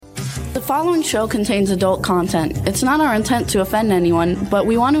The following show contains adult content. It's not our intent to offend anyone, but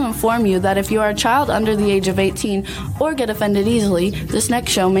we want to inform you that if you are a child under the age of 18 or get offended easily, this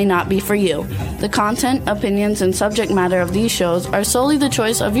next show may not be for you. The content, opinions, and subject matter of these shows are solely the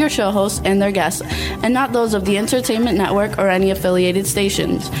choice of your show hosts and their guests, and not those of the Entertainment Network or any affiliated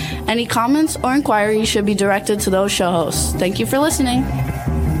stations. Any comments or inquiries should be directed to those show hosts. Thank you for listening.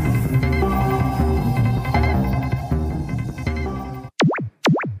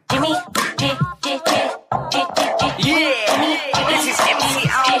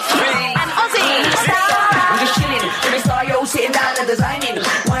 Sitting down and designing,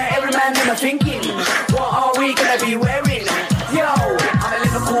 where every man in a thinking, what are we gonna be wearing? Yo, I'm a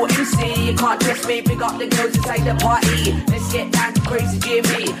Liverpool MC, you can't trust me, big up the girls inside the party. Let's get down to crazy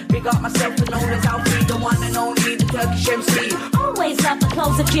Jimmy, big up myself and known as Alfie, the one and only, the Turkish MC. Always love the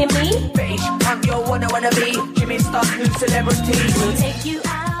clothes of Jimmy. Bitch, I'm your wanna be, Jimmy Star's new celebrity. We'll take you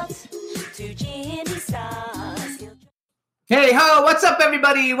out to Jimmy Star's. Hey ho, what's up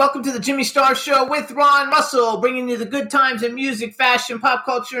everybody? Welcome to the Jimmy Star Show with Ron Russell, bringing you the good times in music, fashion, pop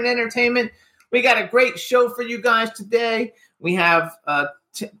culture, and entertainment. We got a great show for you guys today. We have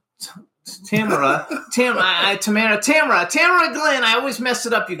Tamara, Glynn. I always mess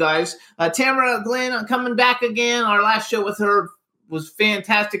it up, you guys. Tamara, Glynn, coming back again. Our last show with her was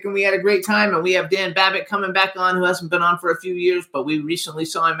fantastic, and we had a great time. And we have Dan Babic coming back on, who hasn't been on for a few years, but we recently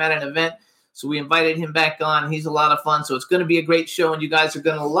saw him at an event. So we invited him back on. He's a lot of fun. So it's going to be a great show, and you guys are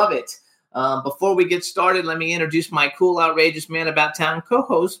going to love it. Before we get started, let me introduce my cool, outrageous man about town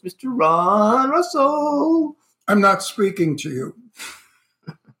co-host, Mr. Ron Russell. I'm not speaking to you.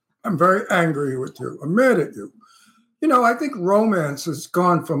 I'm very angry with you. I'm mad at you. You know, I think romance is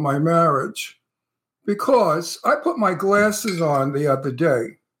gone from my marriage because I put my glasses on the other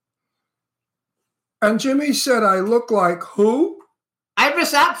day. And Jimmy said I look like who?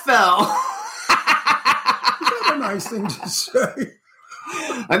 Iris Apfel. A nice thing to say.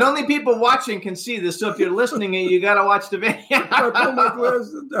 And only people watching can see this, so if you're listening, you got to watch the video. I put my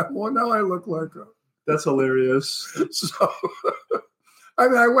glasses down. Well, now I look like her. That's hilarious. So, I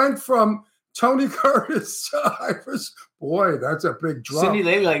mean, I went from Tony Curtis to Iris. Boy, that's a big drop. Cindy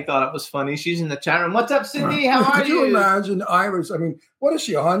Lady thought it was funny. She's in the chat room. What's up, Cindy? How are you? Could you imagine Iris? I mean, what is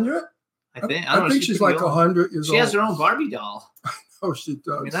she, 100? I think she's like 100 years old. She has her own Barbie doll. Oh, she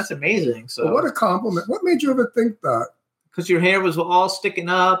does. I mean, that's amazing. So, well, what a compliment. What made you ever think that? Because your hair was all sticking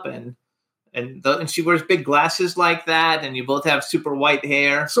up, and she wears big glasses like that, and you both have super white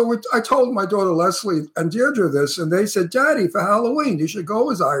hair. So I told my daughter Leslie and Deirdre this, and they said, Daddy, for Halloween, you should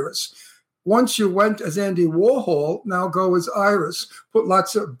go as Iris. Once you went as Andy Warhol, now go as Iris. Put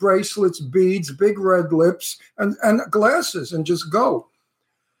lots of bracelets, beads, big red lips, and glasses, and just go.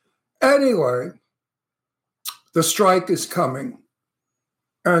 Anyway, the strike is coming.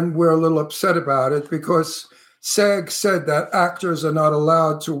 And we're a little upset about it because SAG said that actors are not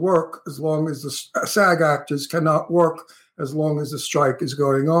allowed to work as long as the SAG actors cannot work as long as the strike is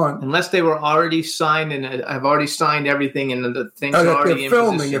going on. Unless they were already signed and have already signed everything and the things are already in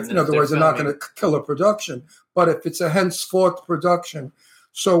filming. Position, in other words, they're not going to kill a production. But if it's a henceforth production.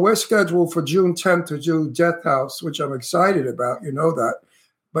 So we're scheduled for June 10th to do Death House, which I'm excited about. You know that.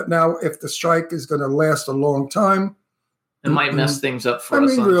 But now if the strike is going to last a long time, it might mess things up for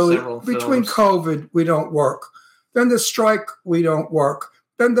us on really, several between films. COVID, we don't work. Then the strike, we don't work.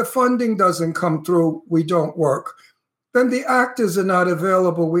 Then the funding doesn't come through, we don't work. Then the actors are not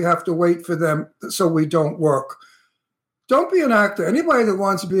available, we have to wait for them, so we don't work. Don't be an actor. Anybody that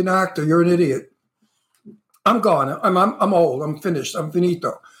wants to be an actor, you're an idiot. I'm gone. I'm old. I'm finished. I'm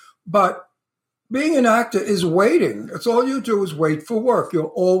finito. But being an actor is waiting. That's all you do is wait for work. You're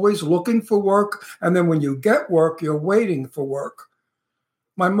always looking for work. And then when you get work, you're waiting for work.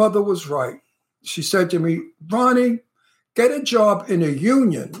 My mother was right. She said to me, Ronnie, get a job in a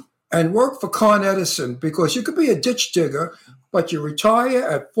union and work for Con Edison because you could be a ditch digger, but you retire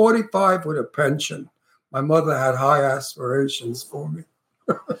at 45 with a pension. My mother had high aspirations for me.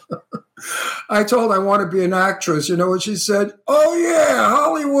 I told her I want to be an actress. You know what she said? Oh, yeah,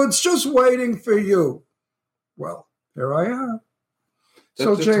 Hollywood's just waiting for you. Well, here I am.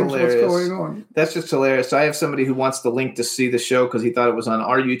 So, James, hilarious. What's going on? That's just hilarious. I have somebody who wants the link to see the show because he thought it was on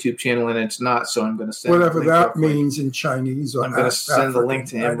our YouTube channel, and it's not, so I'm going to send whatever that means in Chinese. Or I'm going to send the link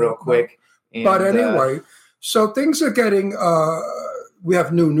to him real quick. And, but anyway, so things are getting we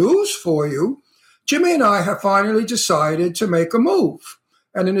have new news for you. Jimmy and I have finally decided to make a move.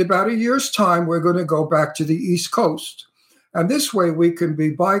 And in about a year's time, we're going to go back to the East Coast. And this way we can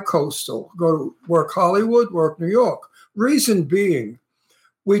be bi-coastal, go to work Hollywood, work New York. Reason being,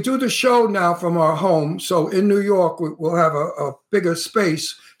 we do the show now from our home. So in New York, we'll have a bigger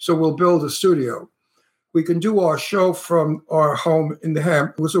space. So we'll build a studio. We can do our show from our home in the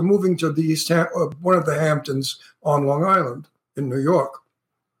Hamptons. We're moving to the one of the Hamptons on Long Island in New York.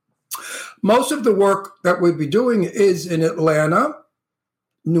 Most of the work that we'll be doing is in Atlanta,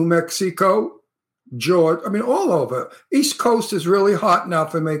 New Mexico, Georgia, all over. East Coast is really hot now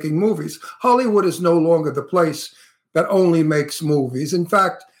for making movies. Hollywood is no longer the place that only makes movies. In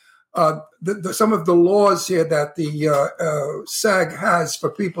fact, some of the laws here that the SAG has for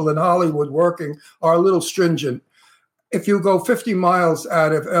people in Hollywood working are a little stringent. If you go 50 miles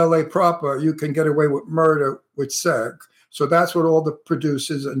out of LA proper, you can get away with murder with SAG. So that's what all the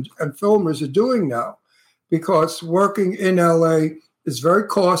producers and filmers are doing now, because working in LA is very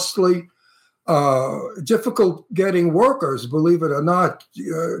costly, difficult getting workers, believe it or not,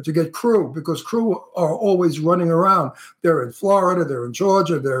 to get crew, because crew are always running around. They're in Florida, they're in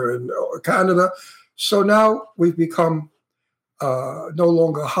Georgia, they're in Canada. So now we've become no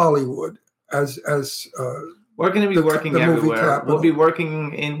longer Hollywood as we're going to be working everywhere. We'll be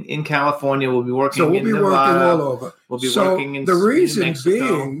working in California. We'll be working in Nevada. Working all over. We'll be working in the reason in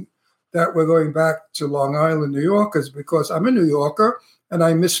Mexico. Being that we're going back to Long Island, New York, is because I'm a New Yorker and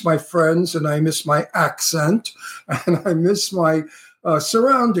I miss my friends and I miss my accent and I miss my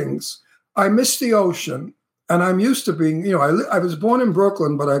surroundings. I miss the ocean, and I'm used to being, I was born in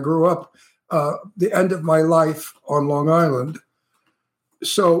Brooklyn, but I grew up the end of my life on Long Island.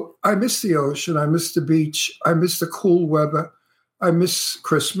 So I miss the ocean. I miss the beach. I miss the cool weather. I miss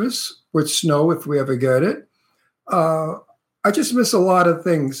Christmas with snow if we ever get it. I just miss a lot of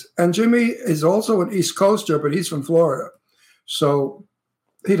things. And Jimmy is also an East Coaster, but he's from Florida. So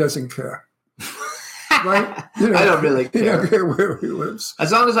he doesn't care. Right? I don't really care. He don't care where he lives.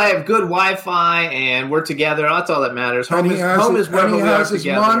 As long as I have good Wi-Fi and we're together, that's all that matters. Home is where we are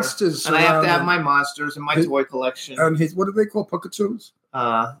together. Monsters and I have to have my monsters and my toy collection. And what do they call Pukatoons?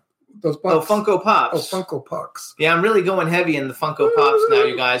 Those Pops. Oh, Funko Pops. Oh, Funko Pops. Yeah, I'm really going heavy in the Funko Pops now,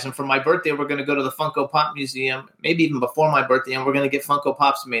 you guys. And for my birthday, we're going to go to the Funko Pop Museum, maybe even before my birthday, and we're going to get Funko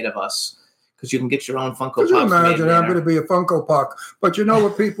Pops made of us. Because you can get your own Funko Pops. Could you imagine made I'm going to be a Funko Pop? But you know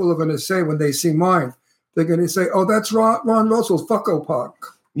what people are going to say when they see mine? They're going to say, oh, that's Ron Russell's Funko Pop.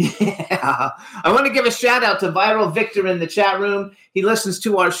 Yeah. I want to give a shout out to Viral Victor in the chat room. He listens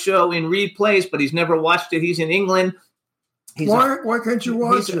to our show in replays, but he's never watched it. He's in England. Why can't you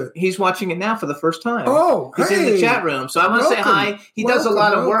watch it? He's watching it now for the first time. Oh, he's in the chat room. So I want to say hi. He does a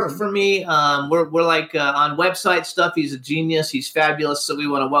lot of work for me. We're like on website stuff. He's a genius. He's fabulous. So we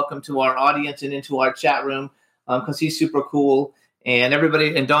want to welcome to our audience and into our chat room because he's super cool. And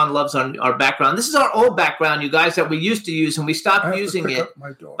everybody, and Dawn loves our background. This is our old background, you guys, that we used to use, and we stopped using it.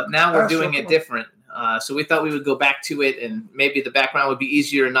 But now we're doing it different. So we thought we would go back to it, and maybe the background would be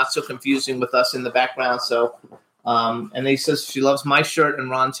easier and not so confusing with us in the background. So, and he says she loves my shirt and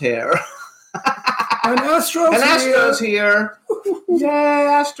Ron's hair. And Astro's here. Yay,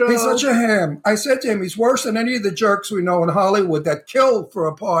 Astro. He's such a ham. I said to him, he's worse than any of the jerks we know in Hollywood that kill for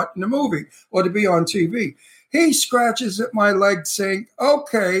a part in a movie or to be on TV. He scratches at my leg saying,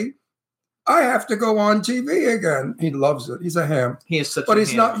 okay, I have to go on TV again. He loves it. He's a ham. He is such But a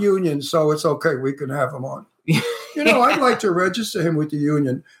he's ham. not union, so it's okay. We can have him on. I'd like to register him with the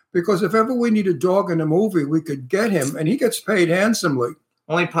union because if ever we need a dog in a movie, we could get him, and he gets paid handsomely.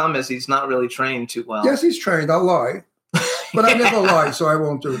 Only problem is he's not really trained too well. Yes, he's trained. I'll lie. But I never lie, so I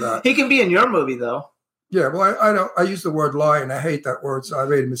won't do that. He can be in your movie, though. Yeah, well, I don't. I use the word lie, and I hate that word, so I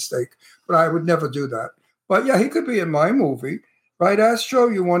made a mistake. But I would never do that. But yeah, he could be in my movie. Right, Astro?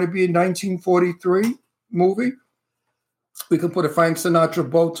 You want to be in 1943 movie? We can put a Frank Sinatra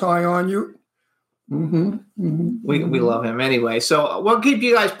bow tie on you. Mm-hmm. Mm-hmm. We love him anyway. So we'll keep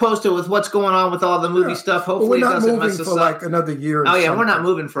you guys posted with what's going on with all the movie stuff. Hopefully it doesn't mess us up. We're not moving for like another year. Oh, yeah, we're not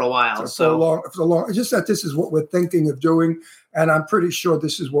moving for a while. For long. It's just that this is what we're thinking of doing, and I'm pretty sure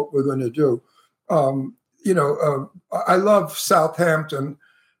this is what we're going to do. I love Southampton.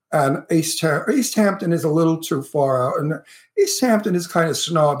 And East Hampton is a little too far out. And East Hampton is kind of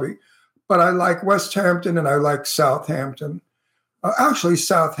snobby. But I like West Hampton and I like Southampton. Actually,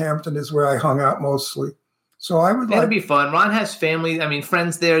 Southampton is where I hung out mostly. So I would It'd be fun. Ron has family,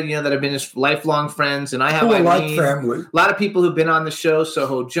 friends there, that have been his lifelong friends. And I have like family. A lot of people who've been on the show.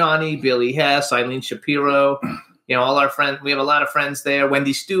 Soho Johnny, Billy Hess, Eileen Shapiro. All our friends. We have a lot of friends there.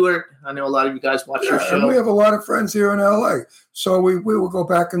 Wendy Stewart. I know a lot of you guys watch your show. And we have a lot of friends here in LA. So we will go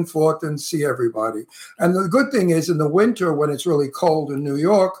back and forth and see everybody. And the good thing is in the winter when it's really cold in New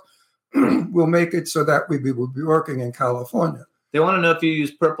York, we'll make it so that we will be working in California. They want to know if you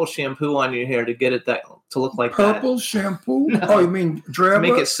use purple shampoo on your hair to get it to look like Purple that. shampoo? No. Oh, you mean drabber?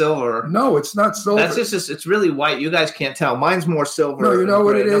 To make it silver. No, it's not silver. That's just it's really white. You guys can't tell. Mine's more silver. No, you know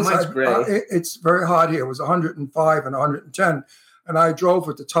what it is? No, mine's gray. It's very hot here. It was 105 and 110, and I drove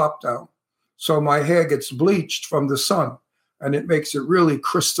with the top down. So my hair gets bleached from the sun, and it makes it really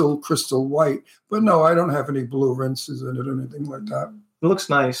crystal white. But no, I don't have any blue rinses in it or anything like that. It looks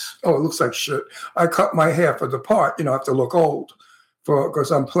nice. Oh, it looks like shit. I cut my hair for the part. I have to look old because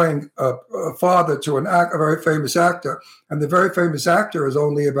I'm playing a father to a very famous actor. And the very famous actor is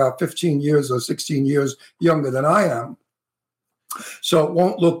only about 15 years or 16 years younger than I am. So it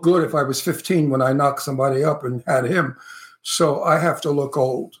won't look good if I was 15 when I knocked somebody up and had him. So I have to look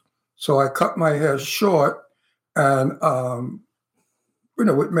old. So I cut my hair short and,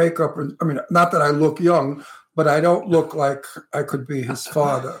 with makeup. And not that I look young, but I don't look like I could be his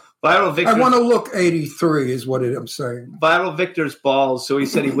father. Viral Victor's, I want to look 83 is what I'm saying. Viral Victor's bald, so he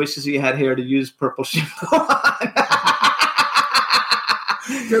said he wishes he had hair to use purple shampoo on.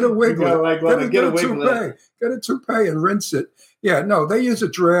 Get a wiglet. Get a wiglet. Get a toupee and rinse it. Yeah, no, they use a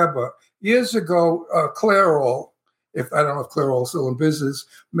drabber. Years ago, Clairol, I don't know if Clairol's still in business,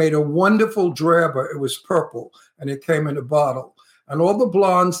 made a wonderful drabber. It was purple, and it came in a bottle. And all the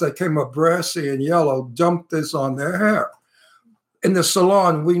blondes that came up brassy and yellow dumped this on their hair. In the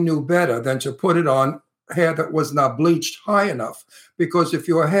salon, we knew better than to put it on hair that was not bleached high enough. Because if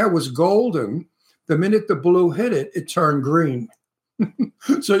your hair was golden, the minute the blue hit it, it turned green.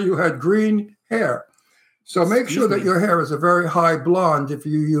 So you had green hair. So make sure that your hair is a very high blonde if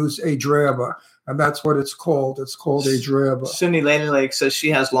you use a drabber. And that's what it's called. It's called a drabber. Cindy Lake says she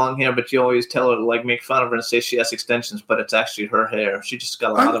has long hair, but you always tell her to make fun of her and say she has extensions, but it's actually her hair. She just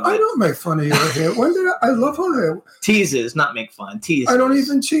got a lot of it. I don't make fun of your hair. When did I love her hair. Teases, not make fun. Teases. I don't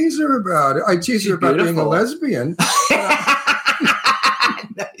even tease her about it. I tease her about being a lesbian.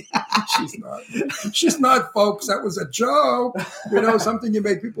 She's not, folks. That was a joke. Something you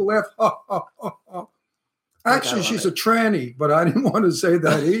make people laugh. Actually, she's a tranny, but I didn't want to say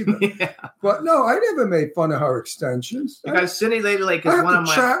that either. Yeah. But no, I never made fun of her extensions. Because Cindy Lady Lake is one of my... I have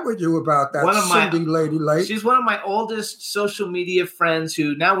to chat with you about that, Cindy Lady Lake. She's one of my oldest social media friends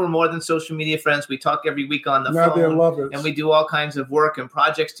who now we're more than social media friends. We talk every week on the phone. They're lovers. And we do all kinds of work and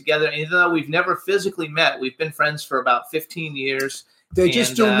projects together. And even though we've never physically met, we've been friends for about 15 years. They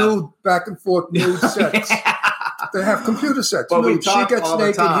just do nude, back and forth nude sex. Yeah. They have computer sex. But nude. She gets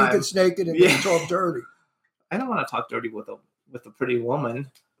naked, he gets naked, and they talk dirty. I don't want to talk dirty with a pretty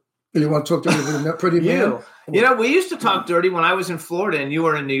woman. You want to talk dirty with a pretty man? We used to talk dirty when I was in Florida and you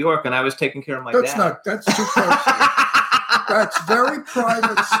were in New York and I was taking care of my dad. That's too personal. That's very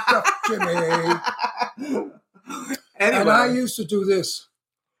private stuff, Jimmy. Anyway. And I used to do this.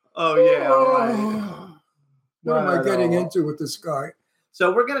 Oh, yeah. All right. What am I getting into with this guy? So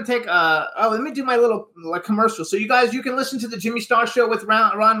we're going to take let me do my little commercial. So you guys, you can listen to the Jimmy Star Show with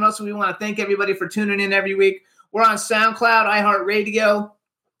Ron Russell. We want to thank everybody for tuning in every week. We're on SoundCloud, iHeartRadio,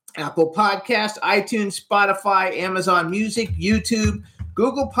 Apple Podcast, iTunes, Spotify, Amazon Music, YouTube,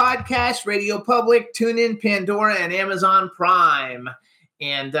 Google Podcasts, Radio Public, TuneIn, Pandora, and Amazon Prime.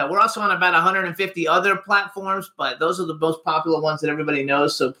 And we're also on about 150 other platforms, but those are the most popular ones that everybody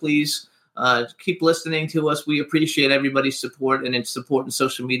knows. So please keep listening to us. We appreciate everybody's support and its support in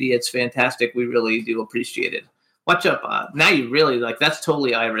social media. It's fantastic. We really do appreciate it. Watch up. Now you really that's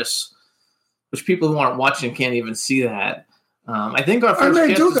totally Iris, which people who aren't watching can't even see that. I think our first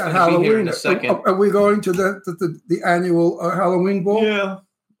guest is going to be here in a second. Are we going to the annual Halloween ball? Yeah,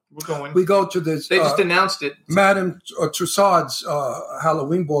 we're going. We go to this. They just announced it. Madame Tussauds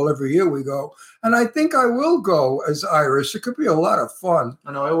Halloween ball every year we go. And I think I will go as Irish. It could be a lot of fun.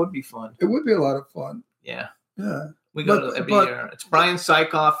 I know, it would be fun. It would be a lot of fun. Yeah. Yeah. We go to every year. It's Brian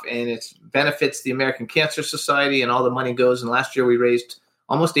Sykoff, and it benefits the American Cancer Society, and all the money goes. And last year we raised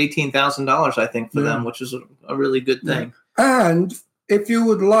almost $18,000, I think, for them, which is a really good thing. Yeah. And if you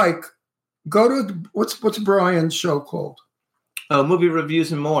would like, go to, what's Brian's show called? Oh, Movie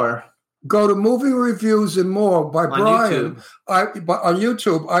Reviews and More. Go to Movie Reviews and More by Brian. YouTube. On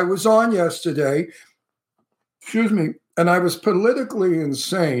YouTube. I was on yesterday, and I was politically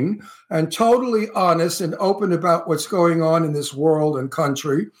insane and totally honest and open about what's going on in this world and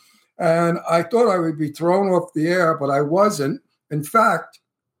country. And I thought I would be thrown off the air, but I wasn't. In fact,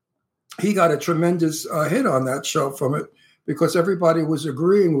 he got a tremendous hit on that show from it because everybody was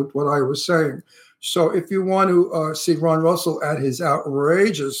agreeing with what I was saying. So if you want to see Ron Russell at his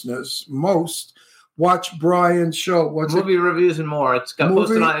outrageousness watch Brian's show. Movie Reviews and More. It's got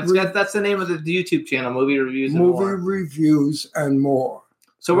posted on. That's the name of the YouTube channel, Movie Reviews and More. Movie Reviews and More.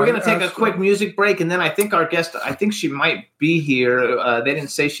 So we're going to take a quick music break, and then I think our guest, I think she might be here. They didn't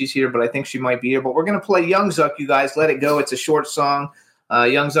say she's here, but I think she might be here. But we're going to play Young Zuck, you guys. Let It Go. It's a short song.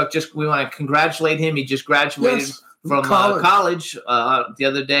 Young Zuck, we want to congratulate him. He just graduated from college the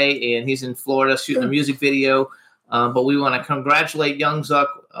other day, and he's in Florida shooting a music video. But we want to congratulate Young Zuck.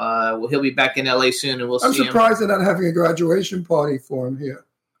 He'll be back in L.A. soon, and we'll see him. I'm surprised they're not having a graduation party for him here.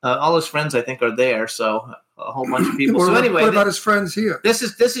 All his friends, I think, are there, so a whole bunch of people. So anyway, what about his friends here? This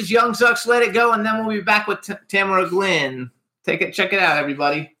is Young Zuck's "Let It Go," and then we'll be back with Tamara Glynn. Check it out,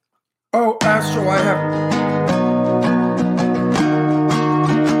 everybody. Oh, Astro, I have.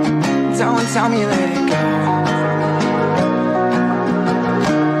 Don't tell me let it go.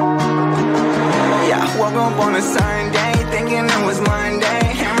 Yeah, woke up on a Sunday, thinking it was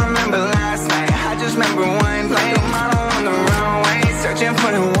Monday. Can't remember last night. I just remember one play, a model on the runway, searching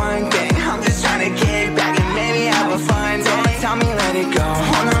for the one thing. I'm just trying to kick back and maybe have a fun day. Don't tell me let it go.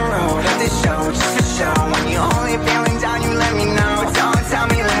 On the road at the show, just for show. When you're only feeling down, you let me know. Don't tell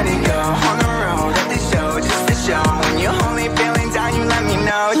me let it go. On the road at the show, just for show. When you're only feeling down, you let me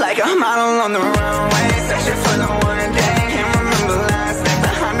know. Like a model on the runway, searching for the one thing. Can't remember last night,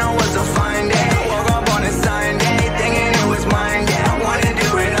 but I know it was a fun day. Woke up on a Sunday, thinking it was Monday. I wanna do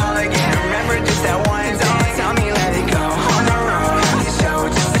it all again. Remember just that one day. Don't tell me let it go. On the road at the show,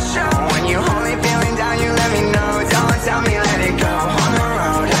 just for show. When you're only feeling down, you let me know. Don't tell me let it go. On the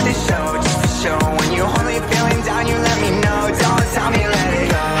road at the show, just for show. When you're only feeling down, you let me know. Don't tell me let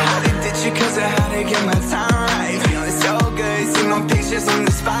it go. I did ditch you 'cause I had to get my time right. Feeling so good, see my pictures on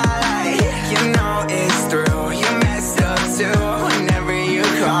the spotlight. You know it's through, you messed up too. Whenever you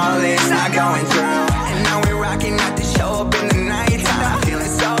call, it's not going through. And now we're rocking at the show up in the nighttime.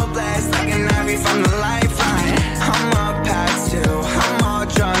 Feeling so blessed, like an ivy from the lifeline. I'm up past two, I'm all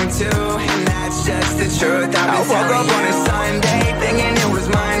drunk too, and that's just the truth. I woke up on a Sunday, thinking it was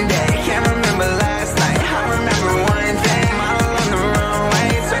Monday. Can't remember last night, I remember one thing. Model on the runway,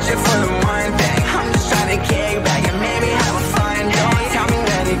 searching for the one thing. I'm just trying to kick back and maybe have a fun day. Don't tell me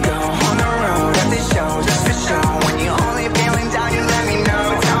let it go. On the road at the show, just for show. When you're only feeling down, you let me know.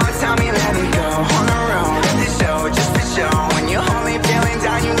 Don't tell me let it go. On the road at the show, just for show. When you're only feeling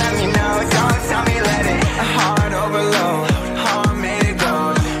down, you let me know. Don't tell me let it. Heart overload, heart made it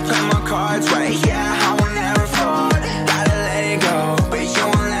go. Play my cards right, yeah, I will never fold. Gotta let it go, but you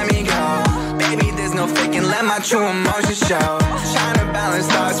won't let me go. Baby, there's no faking, let my true emotions show. Trying to balance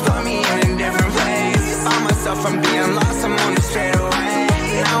thoughts, put me in a different place. Find myself from being lost, I'm on the straightaway.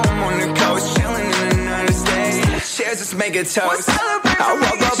 Now I'm on the coast, chilling in another state. Cheers, let's make a toast. I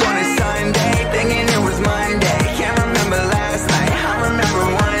woke up on a Sunday, thinking it was Monday. Can't remember last night, I remember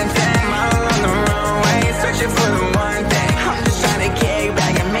one thing. Model on the runway, searching for the one thing. I'm just trying to kick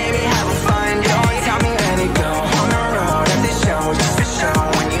back and maybe have a fun day. Don't tell me let it go. On the road at the show, just for show.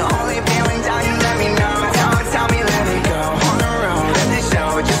 When you're only feeling down, you let me know. Don't tell me let it go. On the road at the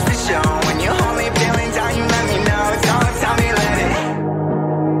show, just for show. When you're only feeling down, you let me know. Don't tell me let it go.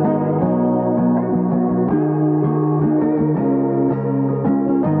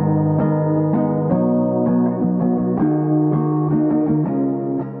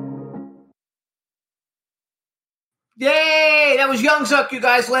 Yay! That was Young Zuck, you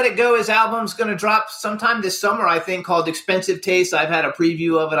guys. Let It Go. His album's going to drop sometime this summer, I think, called Expensive Taste. I've had a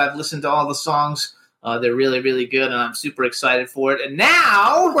preview of it. I've listened to all the songs. They're really, really good, and I'm super excited for it. And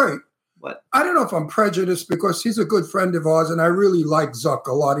now... Wait. What? I don't know if I'm prejudiced because he's a good friend of ours, and I really like Zuck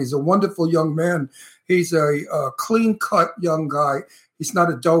a lot. He's a wonderful young man. He's a clean-cut young guy. He's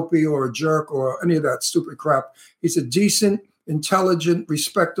not a dopey or a jerk or any of that stupid crap. He's a decent, intelligent,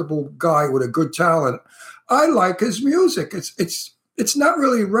 respectable guy with a good talent. I like his music. It's not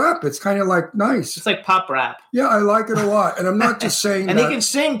really rap. It's kind of like nice. It's like pop rap. Yeah, I like it a lot. And I'm not just saying and that. he can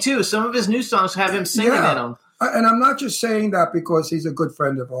sing, too. Some of his new songs have him singing in them. And I'm not just saying that because he's a good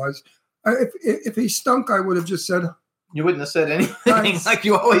friend of ours. If he stunk, I would have just said... You wouldn't have said anything like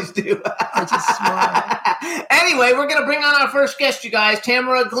you always do. I just smile. Anyway, we're going to bring on our first guest, you guys.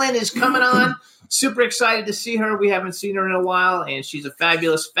 Tamara Glynn is coming on. Super excited to see her. We haven't seen her in a while, and she's a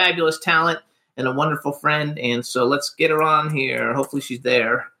fabulous, fabulous talent and a wonderful friend. And so let's get her on here. Hopefully she's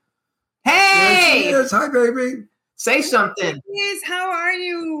there. Hey! There she is. Hi, baby. Say something. Yes, how are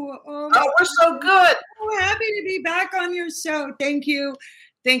you? Oh, we're so good. So happy to be back on your show. Thank you.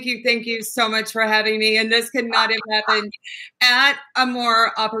 Thank you so much for having me. And this could not have happened at a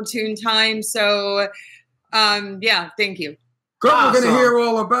more opportune time. So, thank you. Good, Awesome. We're going to hear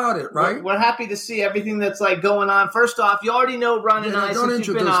all about it, right? We're happy to see everything that's like going on. First off, you already know Ron and I since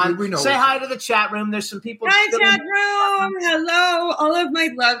you've been on. We know Say hi to the chat room. There's some people. Hi, chat room. Hello. All of my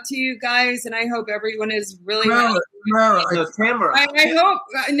love to you guys. And I hope everyone is really happy Tamara. No, Tamara. I hope.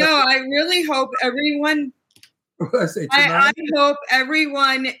 No, I really hope everyone. I say Tamara. I hope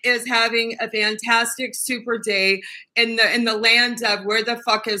everyone is having a fantastic super day in the land of where the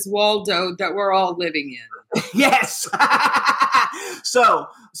fuck is Waldo that we're all living in. Yes. So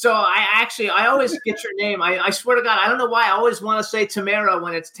I always get your name. I swear to God, I don't know why I always want to say Tamara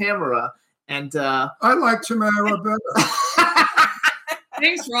when it's Tamara. And I like Tamara better.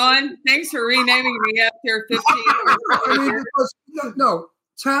 Thanks, Ron. Thanks for renaming me after 15 I mean, years. because, no,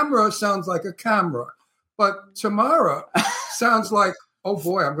 Tamara sounds like a camera, but Tamara sounds like, oh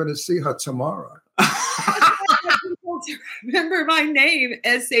boy, I'm going to see her tomorrow. People to remember my name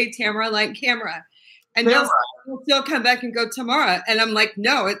as say Tamara like camera. And Tamara. they'll still come back and go Tamara. And I'm like,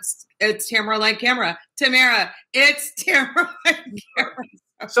 no, it's Tamara like camera. Tamara, it's Tamara like camera.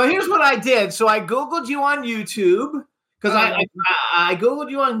 so here's what I did. So I Googled you on YouTube because I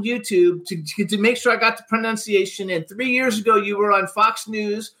Googled you on YouTube to make sure I got the pronunciation. And 3 years ago, you were on Fox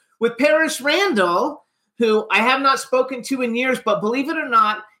News with Paris Randall, who I have not spoken to in years, but believe it or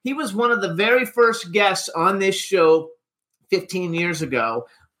not, he was one of the very first guests on this show 15 years ago.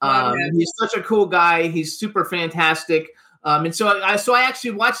 He's such a cool guy. He's super fantastic. And so I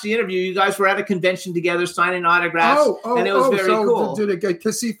actually watched the interview. You guys were at a convention together signing autographs, and it was very cool. Did it get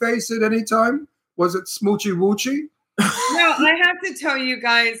kissy face at any time? Was it smoochy woochy? No, I have to tell you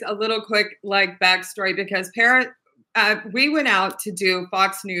guys a little quick backstory because we went out to do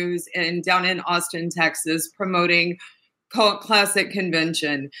Fox News down in Austin, Texas, promoting Cult Classic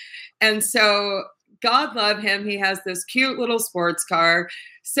Convention. And so God love him. He has this cute little sports car.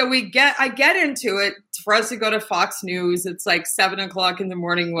 So I get into it for us to go to Fox News. It's like 7:00 in the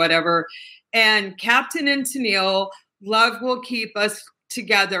morning, whatever. And Captain and Tennille, Love Will Keep Us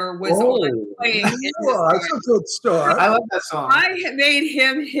Together was playing. That's a good start. I love that song. I made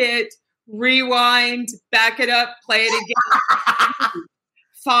him hit rewind, back it up, play it again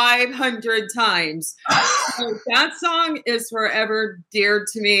 500 times. So that song is forever dear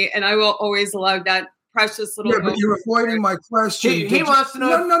to me, and I will always love that precious little. Yeah, but you're avoiding my question. He wants to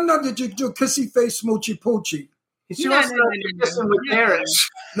know. No. Did you do kissy face, smoochy poochie? She wants to know if you're kissing with Paris.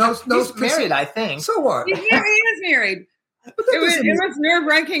 No, He's married, I think. So what? He is married. It was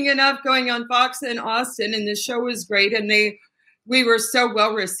nerve-wracking enough going on Fox in Austin, and the show was great, and we were so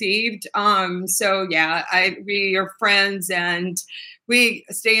well received. So yeah, we are friends, and we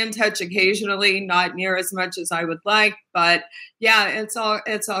stay in touch occasionally, not near as much as I would like, but yeah, it's all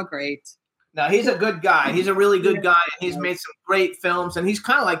great. No, he's a good guy. He's a really good guy, and he's made some great films, and he's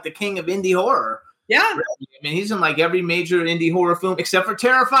kind of like the king of indie horror. Yeah. Really. I mean, he's in like every major indie horror film except for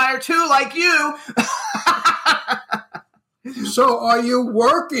Terrifier 2, like you. So are you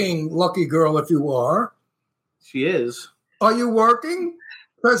working, lucky girl, if you are? She is. Are you working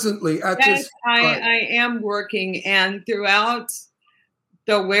presently at yes, this? I am working, and throughout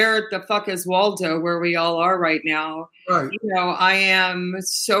the where the fuck is Waldo, where we all are right now, Right. I am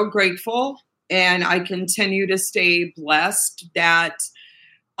so grateful, and I continue to stay blessed that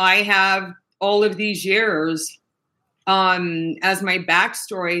I have all of these years as my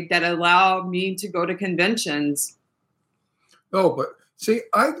backstory that allow me to go to conventions. Oh, but see,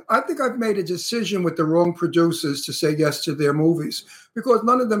 I think I've made a decision with the wrong producers to say yes to their movies because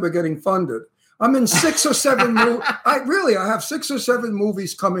none of them are getting funded. I'm in 6 or 7 movies. I have 6 or 7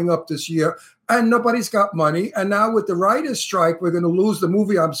 movies coming up this year, and nobody's got money. And now with the writer's strike, we're going to lose the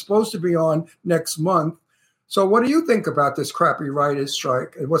movie I'm supposed to be on next month. So what do you think about this crappy writer's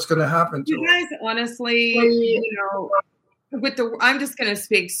strike and what's going to happen to you guys? Honestly, I'm just going to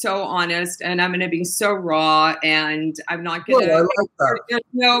speak so honest, and I'm going to be so raw, and I'm not going to. I like that. There's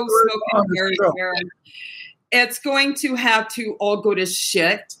no smoke and mirrors here. It's going to have to all go to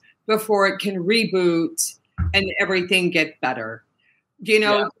shit before it can reboot and everything get better.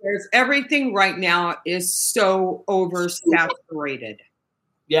 There's everything right now is so oversaturated.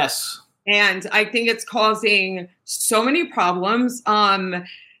 Yes. And I think it's causing so many problems.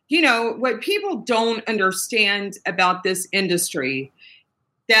 What people don't understand about this industry,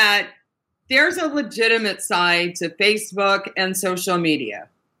 that there's a legitimate side to Facebook and social media.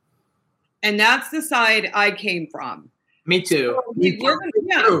 And that's the side I came from. Me too. So you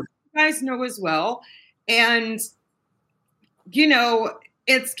guys know as well. And,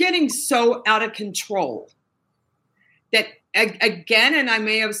 it's getting so out of control that, again, and I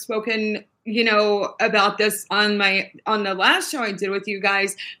may have spoken about this on the last show I did with you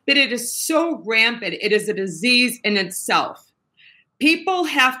guys, but it is so rampant. It is a disease in itself. People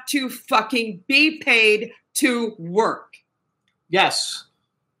have to fucking be paid to work. Yes.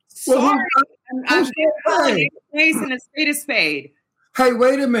 Sorry. I'm calling it a spade and a spade. Hey,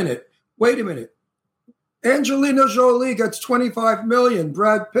 wait a minute. Angelina Jolie gets 25 million.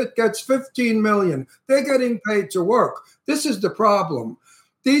 Brad Pitt gets 15 million. They're getting paid to work. This is the problem.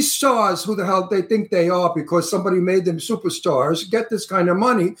 These stars, who the hell they think they are because somebody made them superstars, get this kind of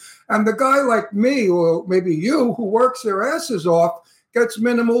money. And the guy like me, or maybe you, who works their asses off, gets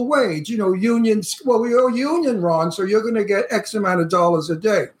minimal wage. You know, unions, well, we owe union, Ron, so you're going to get X amount of dollars a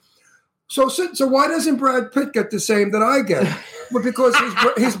day. So why doesn't Brad Pitt get the same that I get? Well, because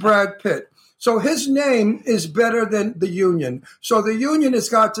he's Brad Pitt. So his name is better than the union. So the union has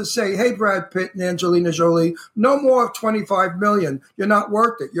got to say, hey, Brad Pitt and Angelina Jolie, no more of 25 million. You're not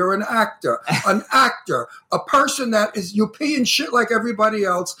worth it. You're an actor, a person that is, you pee and shit like everybody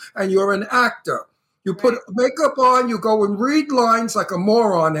else, and you're an actor. You put makeup on, you go and read lines like a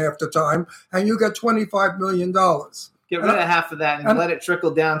moron half the time, and you get $25 million. Get rid of half of that and let it trickle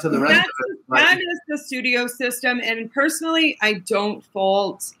down to the rest of it. That is the studio system. And personally, I don't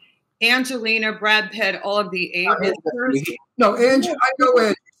fault Angelina, Brad Pitt, all of the A-listers. No, Angie, I know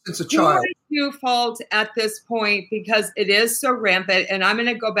Angie since a child. I do fault at this point because it is so rampant. And I'm going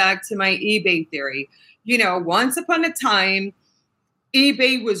to go back to my eBay theory. You know, once upon a time,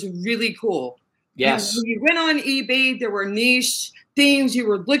 eBay was really cool. Yes. When you went on eBay, there were niche things you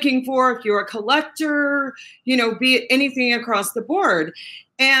were looking for. If you're a collector, you know, be it anything across the board.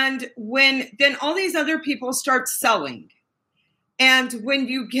 And then all these other people start selling. And when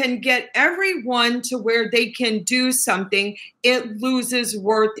you can get everyone to where they can do something, it loses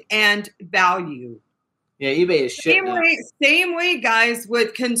worth and value. Yeah, eBay is shit. Same way, guys,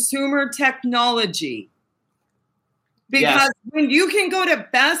 with consumer technology. Because when you can go to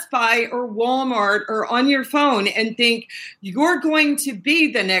Best Buy or Walmart or on your phone and think you're going to be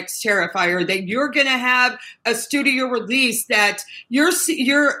the next Terrifier, that you're going to have a studio release, that you're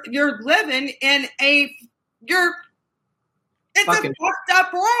living in it's fucking a fucked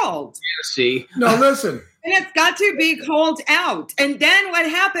up world. See, no, listen, and it's got to be called out. And then what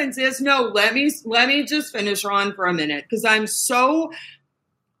happens is, no, let me just finish, Ron, for a minute, because I'm so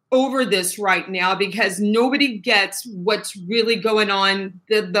over this right now because nobody gets what's really going on,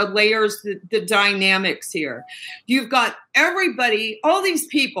 the layers, the dynamics here. You've got everybody, all these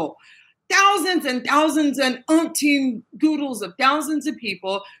people, thousands and thousands and umpteen goodles of thousands of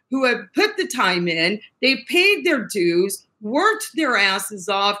people who have put the time in, they've paid their dues, worked their asses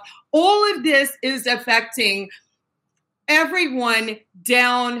off. All of this is affecting everyone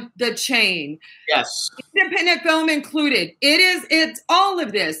down the chain. Yes. Independent film included. It's all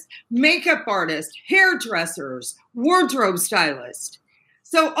of this. Makeup artists, hairdressers, wardrobe stylists.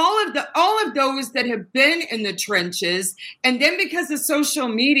 So all of those that have been in the trenches, and then because of social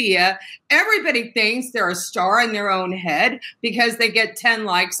media, everybody thinks they're a star in their own head because they get 10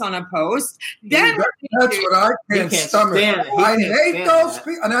 likes on a post. Then that's what I can't stomach. I hate those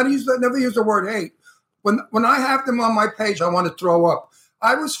people, and I never use the word hate. When I have them on my page, I want to throw up.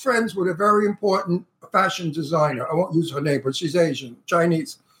 I was friends with a very important fashion designer. I won't use her name, but she's Asian,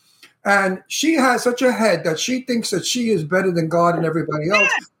 Chinese. And she has such a head that she thinks that she is better than God and everybody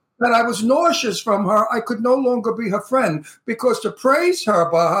else. That I was nauseous from her. I could no longer be her friend because to praise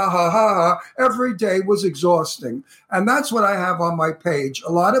her, every day was exhausting. And that's what I have on my page.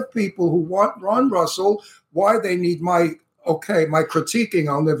 A lot of people who want Ron Russell, why they need my critiquing,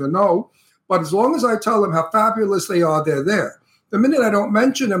 I'll never know. But as long as I tell them how fabulous they are, they're there. The minute I don't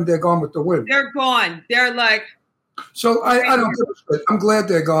mention them, they're gone with the wind. They're gone. They're like... So I don't give a shit. I'm glad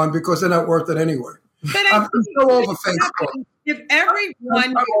they're gone because they're not worth it anyway. But I'm so over Facebook. If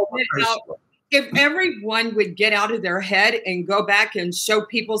everyone would get out of their head and go back and show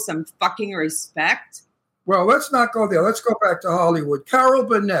people some fucking respect. Well, let's not go there. Let's go back to Hollywood. Carol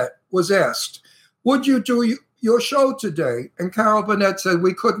Burnett was asked, would you do your show today? And Carol Burnett said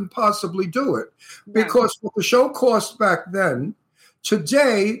we couldn't possibly do it because what the show cost back then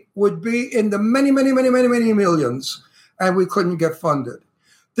today would be in the many, many, many, many, many millions, and we couldn't get funded.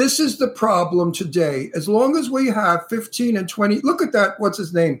 This is the problem today. As long as we have 15 and 20, look at that, what's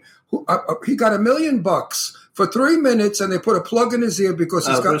his name? He got $1 million for 3 minutes, and they put a plug in his ear because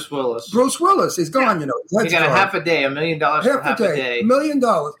he's got Bruce Willis. Bruce Willis, he's gone, you know. He got a half a day, $1 million for half a day. $1 million.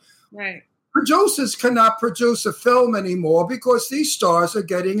 Right. Producers cannot produce a film anymore because these stars are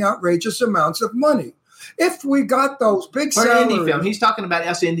getting outrageous amounts of money. If we got those big salaries, indie film, he's talking about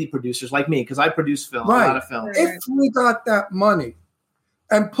us indie producers like me because I produce film, a lot of film. If we got that money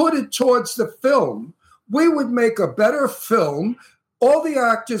and put it towards the film, we would make a better film. All the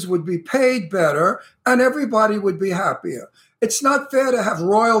actors would be paid better, and everybody would be happier. It's not fair to have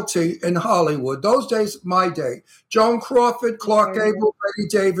royalty in Hollywood. Those days, my day. Joan Crawford, Clark Gable, Betty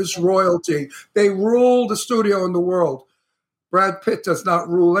Davis, royalty. They ruled the studio in the world. Brad Pitt does not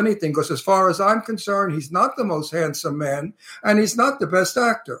rule anything because as far as I'm concerned, he's not the most handsome man and he's not the best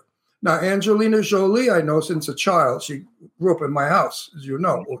actor. Now, Angelina Jolie, I know since a child. She grew up in my house, as you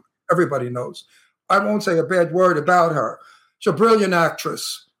know. Everybody knows. I won't say a bad word about her. She's a brilliant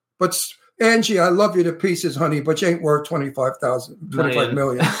actress. But Angie, I love you to pieces, honey, but you ain't worth 25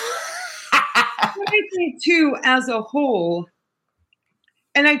 million. I think, too, as a whole,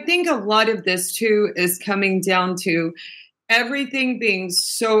 and I think a lot of this, too, is coming down to everything being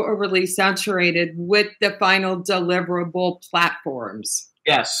so overly saturated with the final deliverable platforms.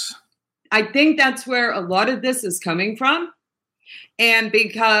 Yes. I think that's where a lot of this is coming from. And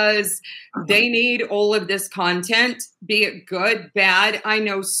because they need all of this content, be it good, bad. I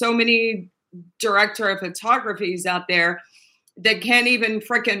know so many director of photographies out there that can't even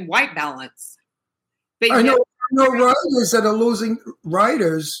frickin' white balance. But I know writers that are losing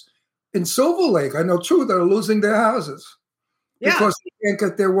writers in Silver Lake. I know two that are losing their houses. Yeah. Because they can't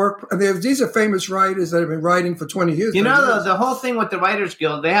get their work. And these are famous writers that have been writing for 20 years. You know, the whole thing with the Writers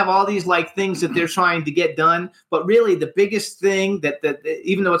Guild, they have all these like things that they're trying to get done. But really, the biggest thing that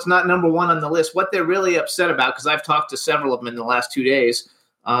even though it's not number one on the list, what they're really upset about, because I've talked to several of them in the last 2 days,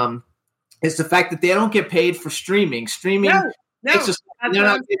 is the fact that they don't get paid for streaming. Streaming, No, they're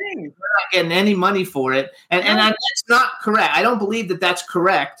not getting any money for it. And that's not correct. I don't believe that that's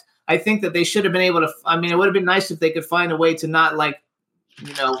correct. I think that they should have been able to. I mean, it would have been nice if they could find a way to not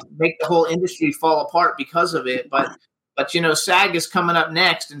make the whole industry fall apart because of it. But SAG is coming up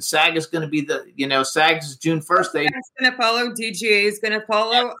next, and SAG is going to be SAG's June 1st. It's going to follow. DGA is going to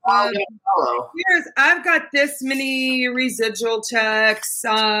follow. I've got this many residual checks.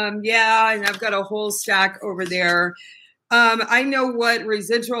 And I've got a whole stack over there. I know what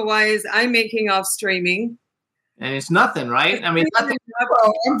residual wise I'm making off streaming. And it's nothing, right? I mean, nothing.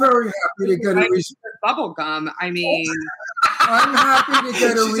 Well, I'm very happy to get a bubble gum. I mean, I'm happy to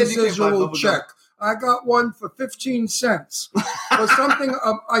get a residual check. I got one for 15 cents for something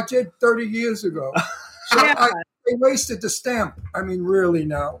I did 30 years ago. So they wasted the stamp. I mean, really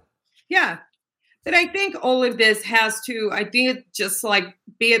now. Yeah. But I think all of this has to, I think it just like,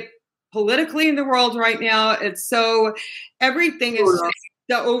 be it politically in the world right now, it's so, everything is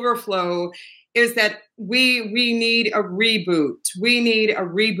the overflow is that we need a reboot. We need a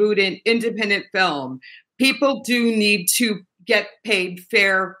reboot in independent film. People do need to get paid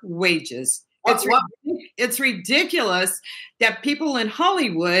fair wages. It's ridiculous that people in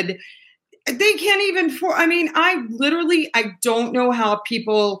Hollywood, they can't even I don't know how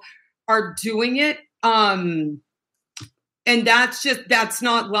people are doing it. And that's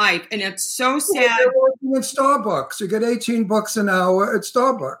not life. And it's so sad. They're working at Starbucks. You get $18 an hour at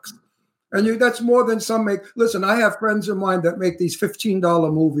Starbucks. And that's more than some make. Listen, I have friends of mine that make these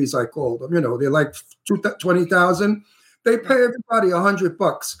 $15 movies, I call them. They're like $20,000. They pay everybody $100.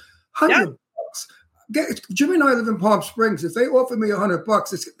 $100. Jimmy and I live in Palm Springs. If they offer me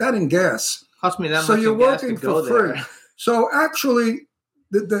 $100, it's that in gas. Cost me that so much. So you're working for free. There. So actually,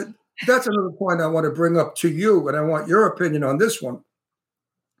 that's another point I want to bring up to you, and I want your opinion on this one.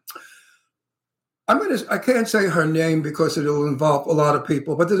 I can't say her name because it'll involve a lot of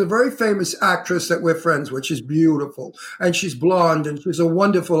people, but there's a very famous actress that we're friends with. She's beautiful, and she's blonde, and she's a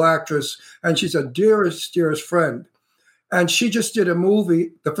wonderful actress, and she's a dearest friend. And she just did a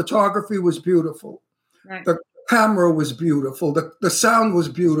movie. The photography was beautiful. Right. The camera was beautiful. The sound was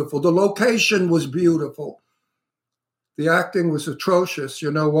beautiful. The location was beautiful. The acting was atrocious.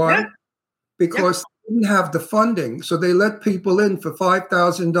 You know why? Yeah. Because they didn't have the funding. So they let people in for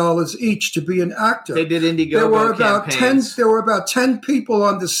 $5,000 each to be an actor. They did Indiegogo There were about 10 people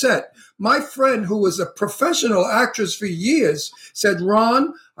on the set. My friend, who was a professional actress for years, said,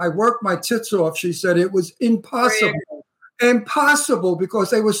 Ron, I worked my tits off. She said it was impossible. Impossible because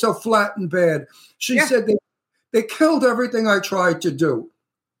they were so flat and bad. She said they killed everything I tried to do.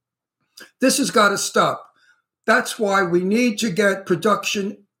 This has got to stop. That's why we need to get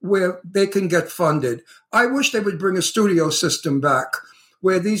production where they can get funded. I wish they would bring a studio system back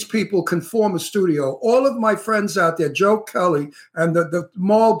where these people can form a studio. All of my friends out there, Joe Kelly and the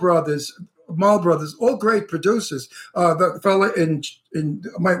Mall brothers, all great producers. The fella in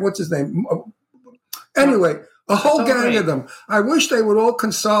what's his name? Anyway, a whole gang of them. I wish they would all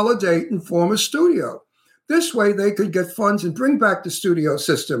consolidate and form a studio. This way they could get funds and bring back the studio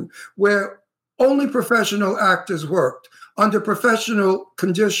system where only professional actors worked under professional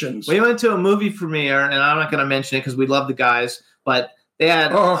conditions. We went to a movie premiere, and I'm not going to mention it because we love the guys, but They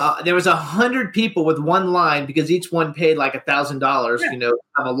had there was 100 people with one line because each one paid like $1,000, to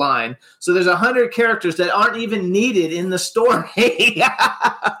have a line. So there's 100 characters that aren't even needed in the story.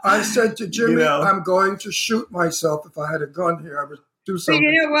 I said to Jimmy, I'm going to shoot myself if I had a gun here. I would do something. But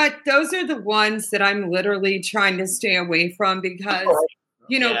you know what? Those are the ones that I'm literally trying to stay away from because,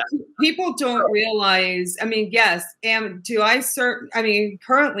 people don't realize. I mean, yes. And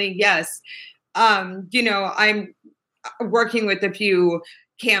currently, yes. I'm working with a few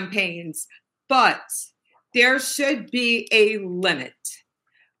campaigns, but there should be a limit.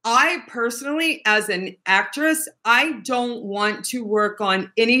 I personally, as an actress, I don't want to work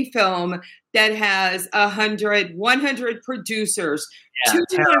on any film that has 100 producers,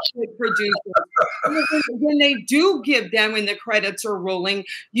 200 producers. When they do give them, when the credits are rolling,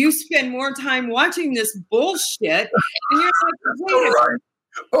 you spend more time watching this bullshit, and you're like, wait a minute.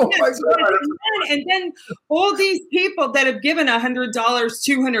 Oh my God. And then all these people that have given $100,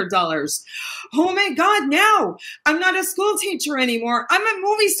 $200. Oh my God, now I'm not a school teacher anymore. I'm a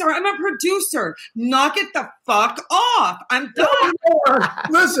movie star. I'm a producer. Knock it the fuck off. I'm done.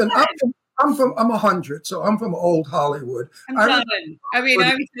 Listen, I'm 100, so I'm from old Hollywood. I'm done. I'm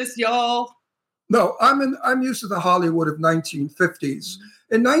just y'all. No, I'm used to the Hollywood of 1950s.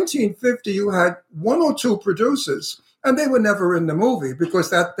 In 1950, you had one or two producers. And they were never in the movie because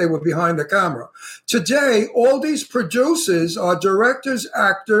they were behind the camera. Today, all these producers are directors,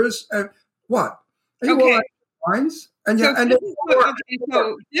 actors, and what? Okay. Lines? So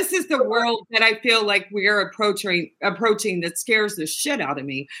this is the world that I feel like we're approaching that scares the shit out of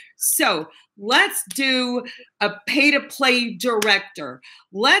me. So let's do a pay-to-play director.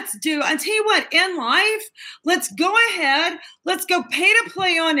 I'll tell you what, in life, let's go ahead. Let's go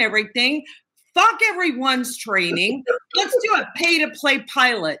pay-to-play on everything. Fuck everyone's training. Let's do a pay-to-play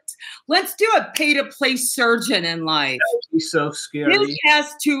pilot. Let's do a pay-to-play surgeon in life. That would be so scary. This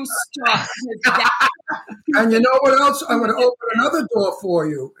has to stop. And you know what else? I'm going to open another door for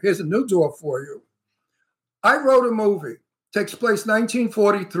you. Here's a new door for you. I wrote a movie. Takes place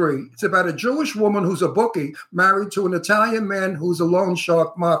 1943. It's about a Jewish woman who's a bookie married to an Italian man who's a loan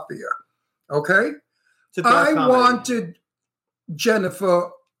shark mafia. Okay? I wanted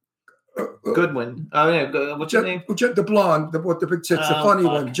Jennifer Goodwin. Oh yeah, what's your name? The blonde, with the big tits, the funny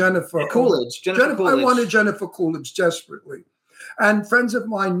one, Jennifer Coolidge. Jennifer Coolidge. I wanted Jennifer Coolidge desperately, and friends of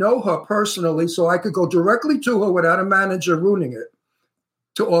mine know her personally, so I could go directly to her without a manager ruining it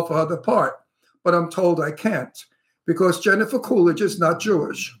to offer her the part. But I'm told I can't because Jennifer Coolidge is not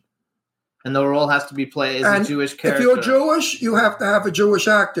Jewish. And the role has to be played as a Jewish character. If you're Jewish, you have to have a Jewish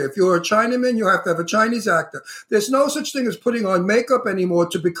actor. If you're a Chinaman, you have to have a Chinese actor. There's no such thing as putting on makeup anymore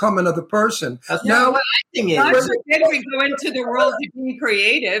to become another person. That's now what acting is. God forbid we go into the world of being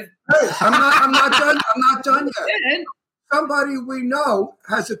creative. Hey, I'm not done. I'm not done yet. Somebody we know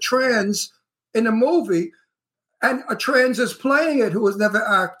has a trans in a movie, and a trans is playing it who has never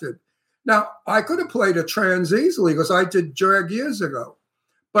acted. Now, I could have played a trans easily because I did drag years ago.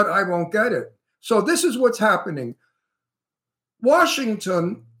 But I won't get it. So this is what's happening.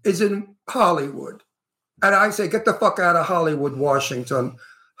 Washington is in Hollywood. And I say, get the fuck out of Hollywood, Washington.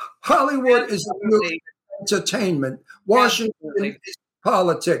 Hollywood is entertainment. Washington is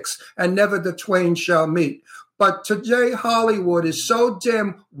politics, and never the twain shall meet. But today, Hollywood is so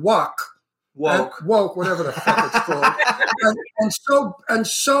damn woke, whatever the fuck it's called, and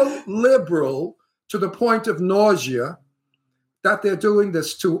so liberal to the point of nausea, that they're doing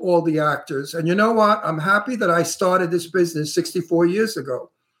this to all the actors. And you know what? I'm happy that I started this business 64 years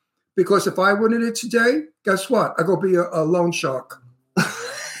ago. Because if I went in it today, guess what? I go be a loan shark.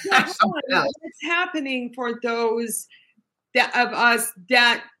 What's happening for those of us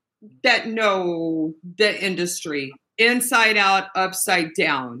that know the industry inside out, upside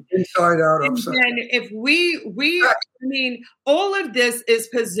down. Inside out, upside down. And if all of this is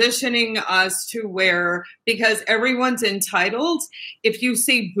positioning us to where, because everyone's entitled, if you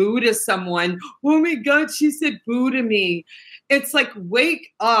say boo to someone, oh my God, she said boo to me. It's like, wake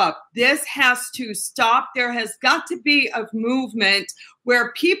up. This has to stop. There has got to be a movement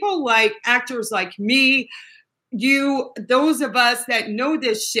where people like actors like me, you, those of us that know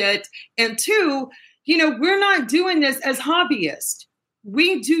this shit, and two, we're not doing this as hobbyists.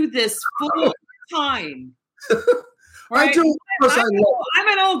 We do this full time. Right? I do because I'm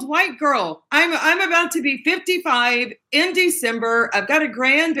an old white girl. I'm about to be 55 in December. I've got a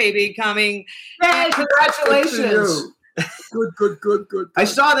grandbaby coming. Hey, congratulations. Good. I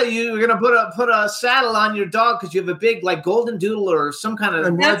saw that you were going to put a saddle on your dog because you have a big golden doodle or some kind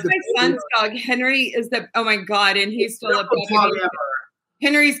of. That's my son's dog. Henry is oh my God, and he's still a puppy.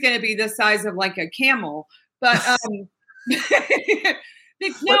 Henry's going to be the size of like a camel, but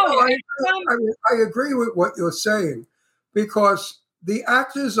I agree with what you're saying, because the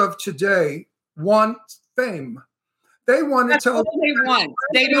actors of today want fame. They want to tell. All they want.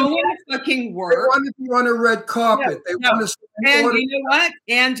 They don't want to fucking work. They want to be on a red carpet. They want to. And you know what?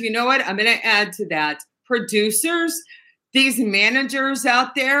 And you know what? I'm going to add to that. Producers, these managers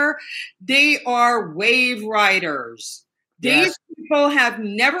out there, they are wave riders. These people have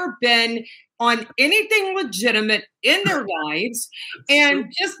never been on anything legitimate in their lives.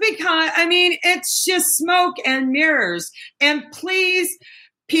 And just because, I mean, it's just smoke and mirrors. And please,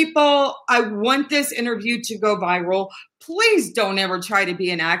 people, I want this interview to go viral. Please don't ever try to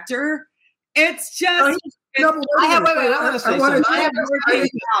be an actor. It's just... I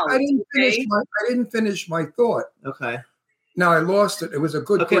didn't finish my thought. Okay. Now I lost it. It was a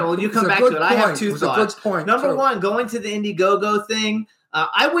good. Okay, well, you come back to it. I have two thoughts. Number one, going to the Indiegogo thing.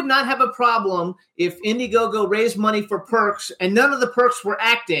 I would not have a problem if Indiegogo raised money for perks, and none of the perks were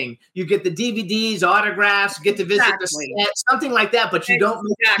acting. You get the DVDs, autographs, get to visit the set, something like that. But you don't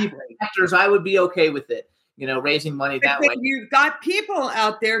make people actors. I would be okay with it. You know, raising money that way. You've got people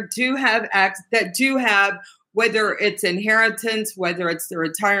out there that do have, whether it's inheritance, whether it's the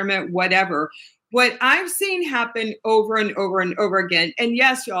retirement, whatever. What I've seen happen over and over and over again, and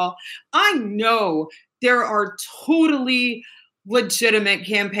yes, y'all, I know there are totally legitimate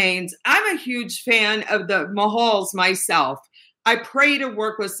campaigns. I'm a huge fan of the Mahals myself. I pray to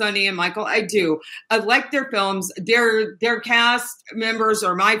work with Sonny and Michael. I do. I like their films. Their cast members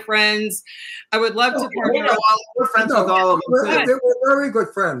are my friends. I would love to partner. We're friends with all of them. We're very good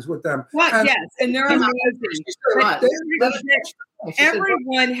friends with them. Yes, and they're amazing.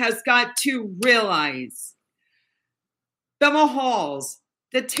 Everyone has got to realize the Mahals,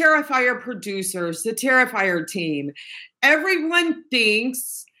 the Terrifier producers, the Terrifier team, everyone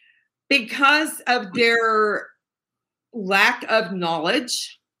thinks because of their lack of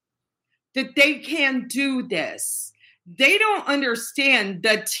knowledge that they can do this. They don't understand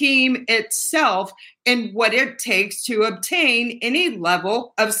the team itself and what it takes to obtain any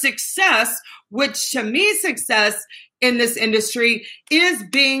level of success, which to me, success in this industry is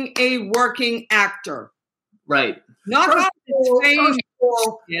being a working actor. Right. Not First of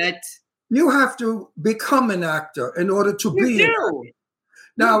all, you have to become an actor in order to be an actor.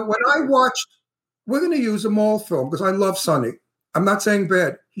 Now, when I watched, we're going to use a Mall film because I love Sonny. I'm not saying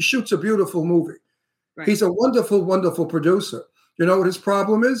bad. He shoots a beautiful movie. Right. He's a wonderful, wonderful producer. You know what his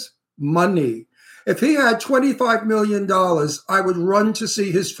problem is? Money. If he had $25 million, I would run to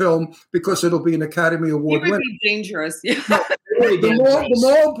see his film because it'll be an Academy Award winner. Be dangerous. Yeah. No, the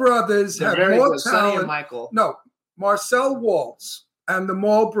Mall brothers have more talent. Michael. No, Marcel Waltz and the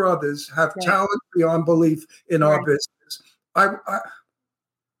Mall brothers have talent beyond belief in our business.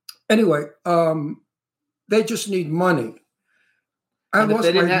 Anyway, they just need money. If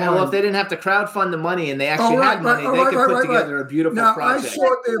they didn't have to crowdfund the money and they actually had money, they could put together a beautiful project.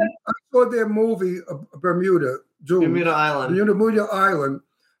 I saw their movie, Bermuda Island,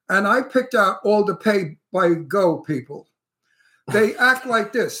 and I picked out all the pay-by-go people. They act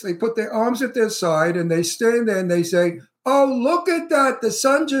like this. They put their arms at their side and they stand there and they say, "Oh, look at that. The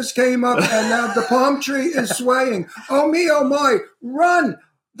sun just came up and now the palm tree is swaying. Oh, me, oh, my. Run.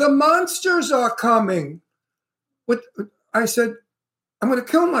 The monsters are coming." I said, I'm going to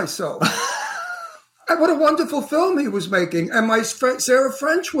kill myself. What a wonderful film he was making. And my Sarah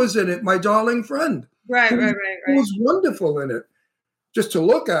French was in it, my darling friend. Right. Who was wonderful in it. Just to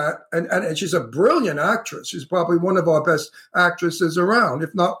look at. And she's a brilliant actress. She's probably one of our best actresses around,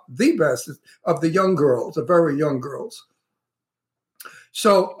 if not the best of the young girls, the very young girls.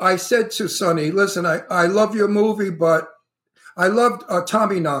 So I said to Sonny, listen, I love your movie, but I loved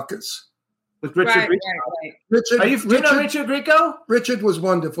Tommy Knockers. With Richard Grieco. Right. Richard, do you know Richard Grieco? Richard was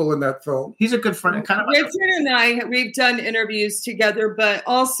wonderful in that film. He's a good friend. Richard and I, we've done interviews together, but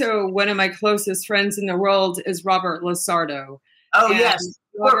also one of my closest friends in the world is Robert Lasardo. Oh, yes.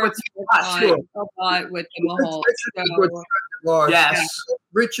 Robert a lot with the Mahal. Yes.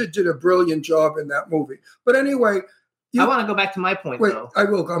 Richard did a brilliant job in that movie. But anyway. I want to go back to my point, though. I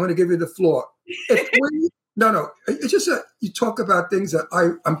will. I'm going to give you the floor. No. It's just that you talk about things that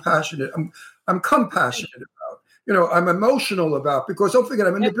I'm passionate. I'm compassionate about. You know, I'm emotional about because don't forget,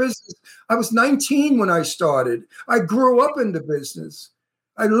 I'm in the business. I was 19 when I started. I grew up in the business.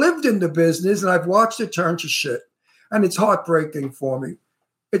 I lived in the business, and I've watched it turn to shit. And it's heartbreaking for me.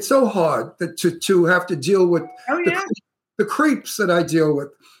 It's so hard to have to deal with the creeps that I deal with.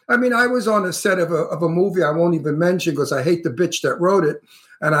 I mean, I was on a set of a movie I won't even mention because I hate the bitch that wrote it,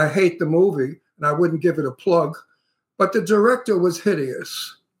 and I hate the movie. And I wouldn't give it a plug, but the director was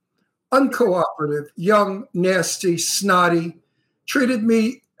hideous. uncooperative, young, nasty, snotty, treated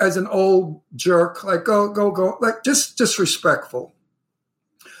me as an old jerk, like go, like just disrespectful.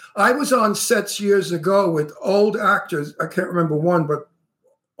 I was on sets years ago with old actors. I can't remember one, but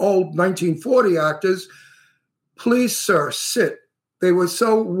old 1940 actors. Please, sir, sit. They were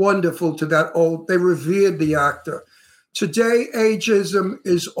so wonderful to that old, they revered the actor. Today, ageism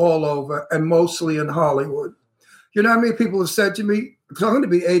is all over, and mostly in Hollywood. You know how many people have said to me, because I'm going to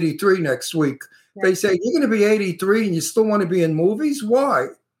be 83 next week. Yeah. They say, you're going to be 83 and you still want to be in movies? Why?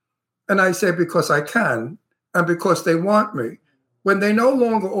 And I say, because I can, and because they want me. When they no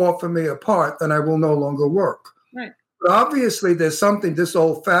longer offer me a part, then I will no longer work. Right. But obviously, there's something this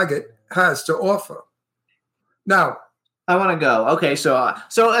old faggot has to offer. Now, I want to go. Okay, so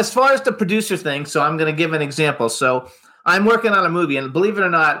as far as the producer thing, so I'm going to give an example. So I'm working on a movie, and believe it or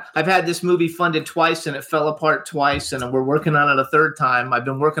not, I've had this movie funded twice, and it fell apart twice, and we're working on it a third time. I've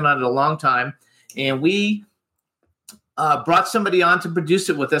been working on it a long time, and we brought somebody on to produce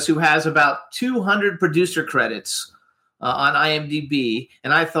it with us who has about 200 producer credits on IMDb.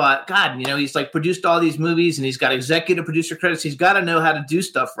 And I thought, God, he's like produced all these movies, and he's got executive producer credits. He's got to know how to do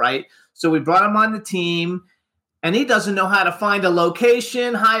stuff right. So we brought him on the team. And he doesn't know how to find a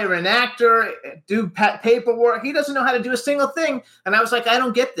location, hire an actor, do paperwork. He doesn't know how to do a single thing. And I was like, I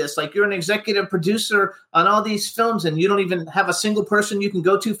don't get this. Like, you're an executive producer on all these films, and you don't even have a single person you can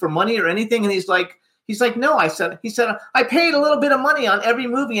go to for money or anything. And he's like, no. He said, I paid a little bit of money on every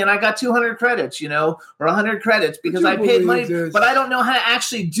movie, and I got 200 credits, or 100 credits because I paid money, but I don't know how to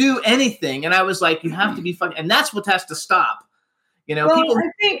actually do anything. And I was like, you have to be fucking, and that's what has to stop. Well, people.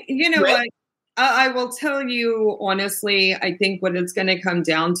 I think, what? I will tell you honestly, I think what it's going to come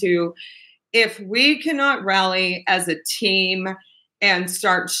down to, if we cannot rally as a team and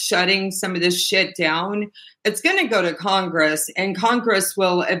start shutting some of this shit down, it's going to go to Congress, and Congress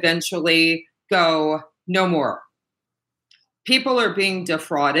will eventually go, no more. People are being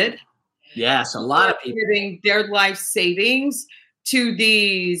defrauded. Yes, a lot of people. Giving their life savings to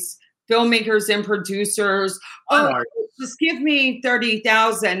these filmmakers and producers. Oh, just give me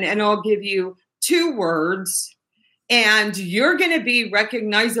 30,000 and I'll give you 2 words, and you're going to be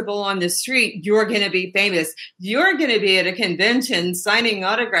recognizable on the street. You're going to be famous. You're going to be at a convention signing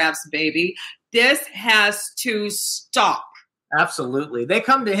autographs, baby. This has to stop. Absolutely. They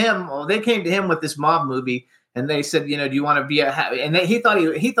came to him with this mob movie, and they said, do you want to be he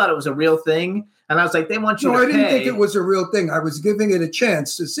thought it was a real thing. And I was like, they want you to pay. No, I didn't think it was a real thing. I was giving it a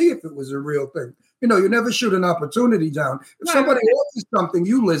chance to see if it was a real thing. You never shoot an opportunity down. If somebody offers something,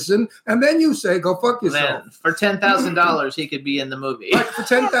 you listen, and then you say, go fuck yourself. Man, for $10,000, he could be in the movie. Like for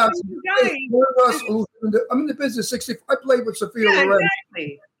 $10,000. I'm in the business 60. I played with Sophia Loren.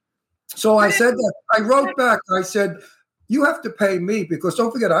 Exactly. So I said that. I wrote back. I said, you have to pay me, because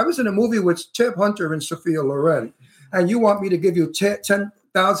don't forget, I was in a movie with Tab Hunter and Sophia Loren, and you want me to give you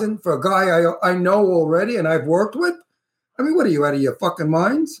 $10,000 for a guy I know already and I've worked with? I mean, what are you, out of your fucking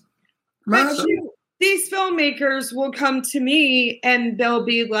minds? These filmmakers will come to me and they'll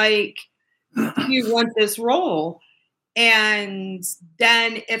be like, do you want this role? And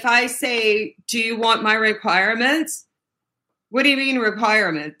then if I say, do you want my requirements? What do you mean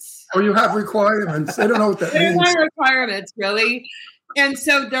requirements? Oh, you have requirements. They don't know what that means. What are my requirements, really? And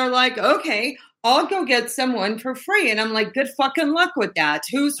so they're like, okay, I'll go get someone for free. And I'm like, good fucking luck with that.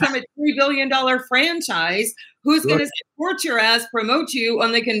 Who's from a $3 billion franchise? Who's going to support your ass, promote you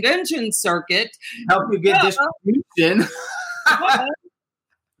on the convention circuit? Help you get distribution.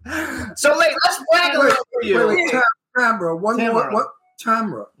 So let's brag a little for you. Wait, Tamara. More.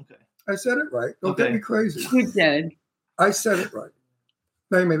 Tamara. Okay. I said it right. Don't get me crazy. You did. I said it right.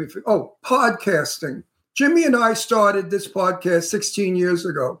 Now you made me feel. Oh, podcasting. Jimmy and I started this podcast 16 years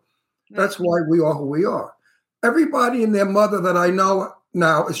ago. That's why we are who we are. Everybody and their mother that I know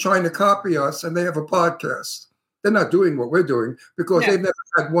now is trying to copy us, and they have a podcast. They're not doing what we're doing because they've never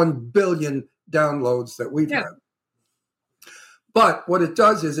had 1 billion downloads that we've had. But what it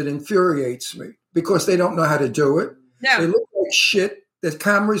does is it infuriates me because they don't know how to do it. No. They look like shit. Their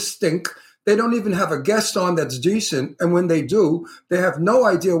cameras stink. They don't even have a guest on that's decent. And when they do, they have no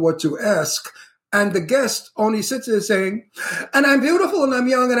idea what to ask. And the guest only sits there saying, and I'm beautiful and I'm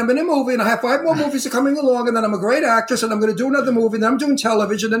young and I'm in a movie and I have 5 more movies coming along and then I'm a great actress and I'm going to do another movie and then I'm doing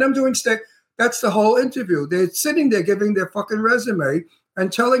television and I'm doing stick. That's the whole interview. They're sitting there giving their fucking resume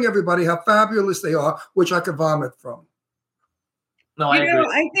and telling everybody how fabulous they are, which I could vomit from. No, I agree.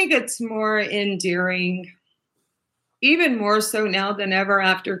 I think it's more endearing, even more so now than ever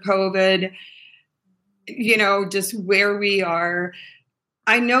after COVID, just where we are.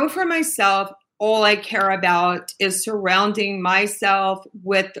 I know for myself, all I care about is surrounding myself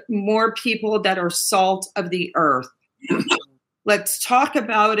with more people that are salt of the earth. Let's talk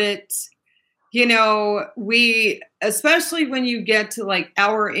about it. You know, especially when you get to like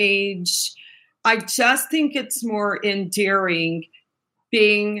our age, I just think it's more endearing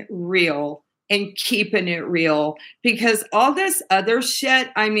being real and keeping it real, because all this other shit,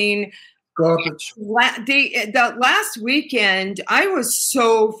 I mean, Garbage. The last weekend, I was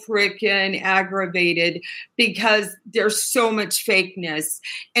so freaking aggravated because there's so much fakeness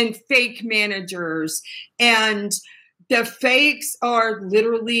and fake managers, and the fakes are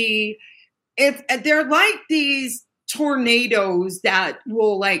literally, they're like these tornadoes that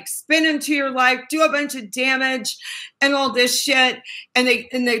will like spin into your life, do a bunch of damage and all this shit. And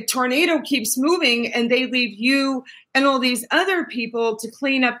the tornado keeps moving and they leave you and all these other people to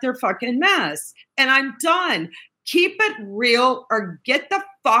clean up their fucking mess. And I'm done. Keep it real or get the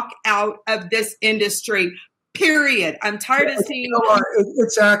fuck out of this industry. Period. I'm tired of seeing.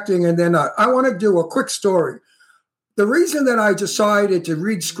 It's acting, and then I want to do a quick story. The reason that I decided to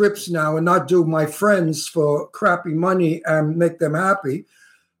read scripts now and not do my friends for crappy money and make them happy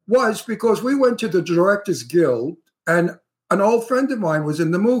was because we went to the Directors Guild, and an old friend of mine was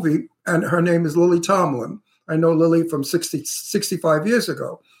in the movie, and her name is Lily Tomlin. I know Lily from 65 years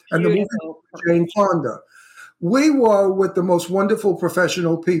ago. And beautiful. The movie was Jane Fonda. We were with the most wonderful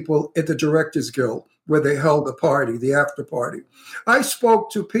professional people at the Directors Guild, where they held the party, the after party. I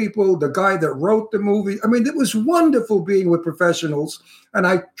spoke to people, the guy that wrote the movie. I mean, it was wonderful being with professionals. And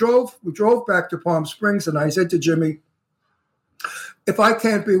we drove back to Palm Springs, and I said to Jimmy, if I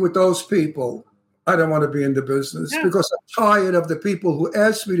can't be with those people, I don't want to be in the business, because I'm tired of the people who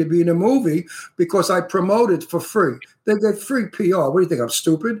asked me to be in a movie because I promoted for free. They get free PR. What do you think? I'm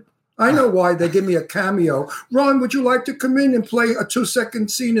stupid? I know why. They give me a cameo. Ron, would you like to come in and play a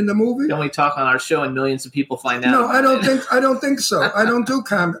 2-second scene in the movie? Don't we talk on our show and millions of people find out? No, I don't think so. I don't do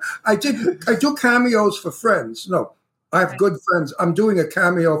cameo. I do cameos for friends. No, I have good friends. I'm doing a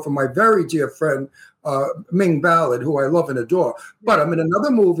cameo for my very dear friend, Ming Ballard, who I love and adore. But I'm in another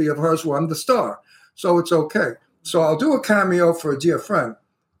movie of hers where I'm the star. So it's okay. So I'll do a cameo for a dear friend.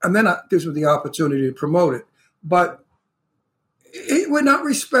 And then it gives me the opportunity to promote it. But we're not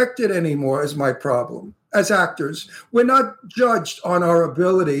respected anymore is my problem. As actors, we're not judged on our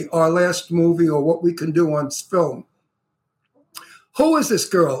ability, our last movie, or what we can do on film. Who is this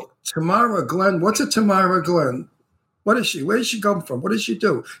girl? Tamara Glynn. What's a Tamara Glynn? What is she? Where did she come from? What did she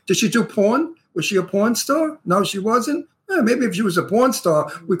do? Did she do porn? Was she a porn star? No, she wasn't. Maybe if she was a porn star,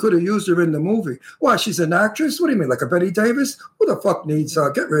 we could have used her in the movie. Why, she's an actress? What do you mean, like a Betty Davis? Who the fuck needs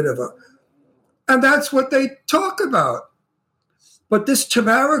her? Get rid of her. And that's what they talk about. But this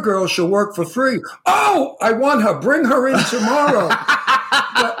Tamara girl shall work for free. Oh, I want her. Bring her in tomorrow.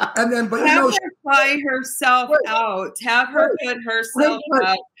 but have her fly herself out. Have her put herself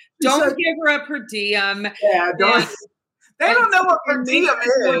out. Don't give her a per diem. Yeah, don't. They don't know what per diem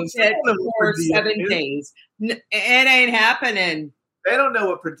is. For 7 days. It ain't happening. They don't know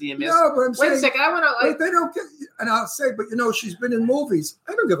what per diem is. No, but I'm saying, wait a second. I want to. They don't get. And I'll say, but she's been in movies.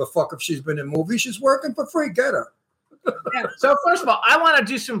 I don't give a fuck if she's been in movies. She's working for free. Get her. Yeah. So first of all, I want to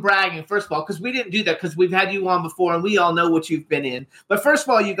do some bragging. First of all, because we didn't do that because we've had you on before and we all know what you've been in. But first of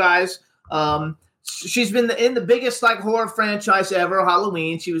all, you guys, she's been in the biggest horror franchise ever,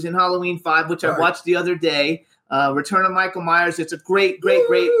 Halloween. She was in Halloween 5, which I watched the other day. Return of Michael Myers. It's a great.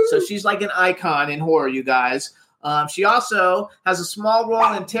 So she's like an icon in horror, you guys. She also has a small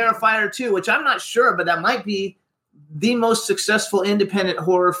role in Terrifier 2, which I'm not sure, but that might be the most successful independent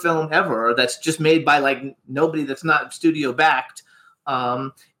horror film ever that's just made by nobody that's not studio backed.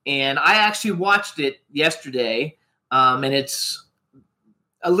 And I actually watched it yesterday. And it's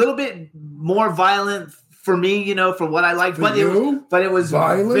a little bit more violent for me, for what I like, but it was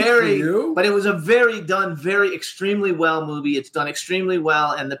a very extremely well movie. It's done extremely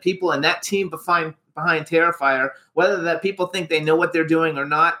well. And the people and that team behind Terrifier, whether that people think they know what they're doing or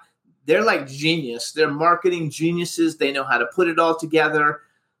not, they're like genius. They're marketing geniuses. They know how to put it all together.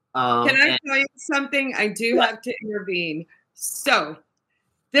 Can I tell you something? I do have to intervene. So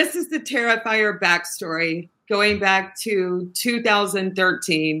this is the Terrifier backstory going back to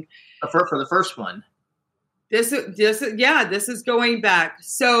 2013. For the first one. This is going back.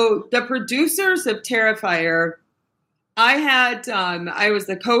 So the producers of Terrifier, I was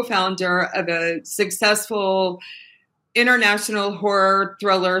the co-founder of a successful international horror,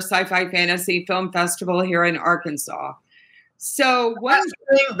 thriller, sci-fi, fantasy film festival here in Arkansas. So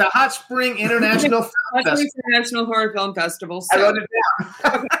the Hot Spring International Film Festival. International Horror Film Festival. So, I wrote it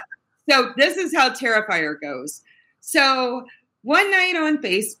down. So this is how Terrifier goes. So one night on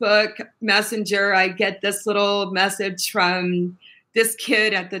Facebook Messenger, I get this little message from this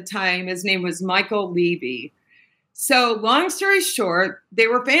kid at the time. His name was Michael Levy. So long story short, they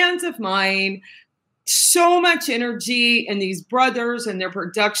were fans of mine. So much energy in these brothers and their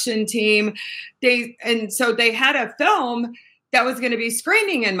production team. So they had a film that was going to be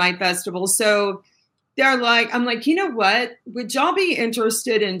screening in my festival. So I'm like, you know what? Would y'all be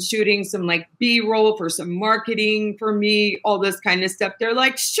interested in shooting some like B-roll for some marketing for me, all this kind of stuff? They're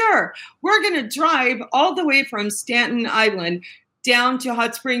like, sure. We're going to drive all the way from Staten Island down to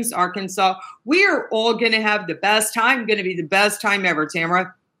Hot Springs, Arkansas. We are all going to have the best time. Going to be the best time ever,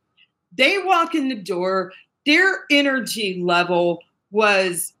 Tamara. They walk in the door. Their energy level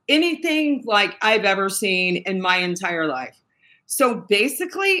was anything like I've ever seen in my entire life. So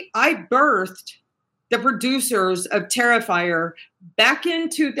basically, I birthed the producers of Terrifier back in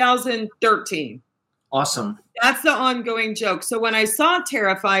 2013. Awesome. That's the ongoing joke. So when I saw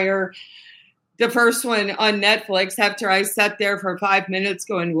Terrifier, the first one on Netflix, after I sat there for 5 minutes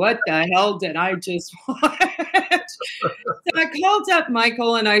going, what the hell did I just watch? So I called up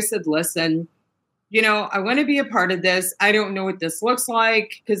Michael and I said, listen, I want to be a part of this. I don't know what this looks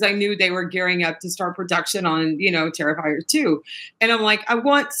like, because I knew they were gearing up to start production on, Terrifier 2. And I'm like, I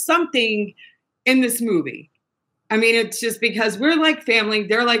want something in this movie. I mean, it's just because we're like family.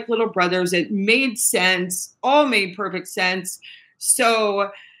 They're like little brothers. It made sense. All made perfect sense. So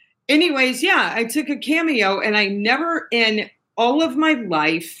anyways, yeah, I took a cameo, and I never in all of my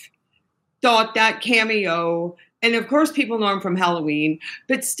life thought that cameo, and of course people know him from Halloween,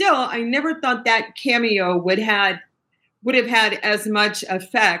 but still, I never thought that cameo would have had as much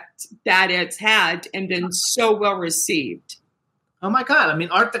effect that it's had and been so well received. Oh my God. I mean,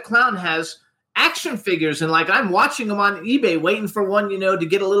 Art the Clown has action figures, and like I'm watching them on eBay waiting for one, to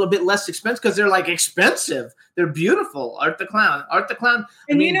get a little bit less expensive, because they're like expensive. They're beautiful. Art the Clown.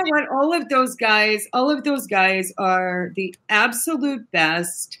 And you know what? All of those guys are the absolute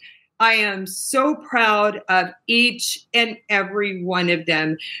best. I am so proud of each and every one of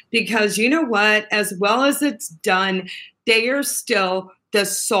them, because you know what? As well as it's done, they are still the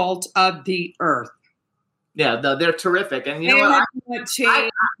salt of the earth. Yeah, they're terrific. And you know what?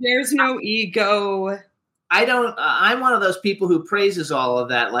 There's no ego. I'm one of those people who praises all of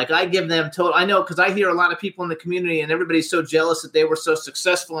that. Like I give them I know, because I hear a lot of people in the community and everybody's so jealous that they were so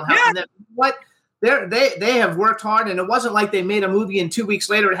successful and helping them. What? They have worked hard, and it wasn't like they made a movie and 2 weeks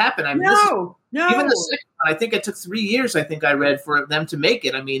later it happened. I mean, no. Even the second one, I think it took 3 years, I think I read, for them to make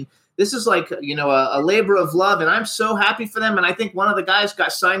it. I mean, this is like, a labor of love, and I'm so happy for them. And I think one of the guys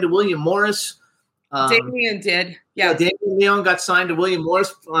got signed to William Morris. Damien did. Yeah. Damien Leone got signed to William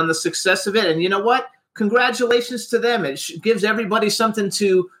Morris on the success of it. And you know what? Congratulations to them. It gives everybody something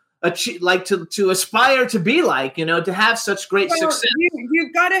to achieve, like to aspire to be like, to have such great success.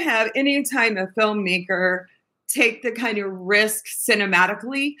 You've got to have, anytime a filmmaker take the kind of risk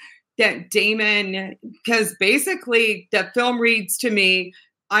cinematically that Damon, because basically the film reads to me,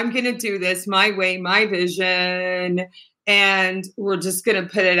 I'm going to do this my way, my vision, and we're just going to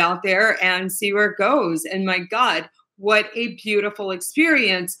put it out there and see where it goes. And my God, what a beautiful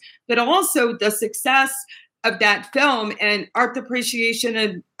experience. But also the success of that film and Art the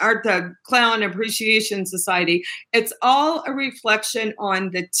Clown Appreciation Society. It's all a reflection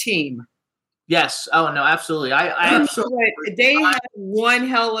on the team. Yes. Oh, no, absolutely. I absolutely. They have one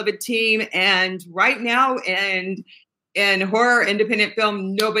hell of a team. And right now, in horror independent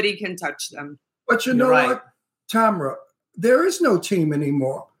film, nobody can touch them. But you know what, Tamara? There is no team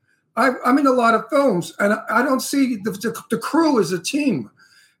anymore. I'm in a lot of films, and I don't see the crew as a team.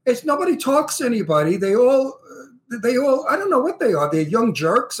 It's nobody talks to anybody. They all. I don't know what they are. They're young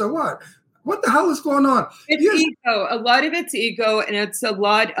jerks or what? What the hell is going on? It's ego. A lot of it's ego, and it's a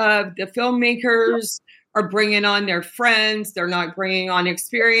lot of the filmmakers are bringing on their friends. They're not bringing on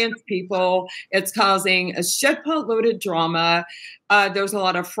experienced people. It's causing a shit-load of drama. There's a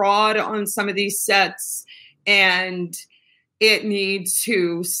lot of fraud on some of these sets, and it needs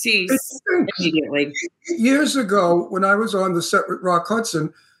to cease immediately. Years ago, when I was on the set with Rock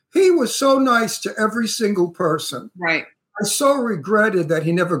Hudson, he was so nice to every single person. Right. I so regretted that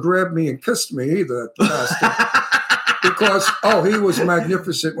he never grabbed me and kissed me either, because, he was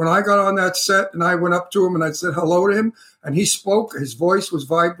magnificent. When I got on that set and I went up to him and I said hello to him, and he spoke, his voice was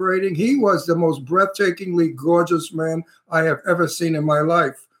vibrating. He was the most breathtakingly gorgeous man I have ever seen in my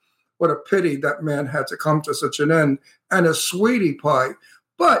life. What a pity that man had to come to such an end, and a sweetie pie.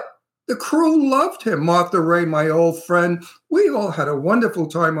 But the crew loved him. Martha Ray, my old friend, we all had a wonderful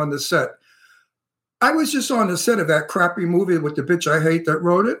time on the set. I was just on the set of that crappy movie with the bitch I hate that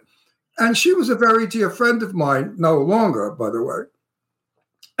wrote it. And she was a very dear friend of mine, no longer, by the way.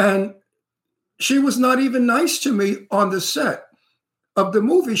 And she was not even nice to me on the set of the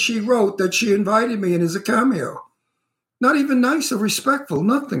movie she wrote that she invited me in as a cameo. Not even nice or respectful,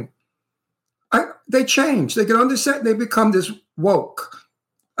 nothing. They change. They get on the set and they become this woke.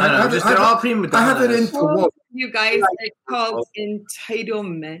 They're all prima donnas. I have it in for woke. You guys, it's called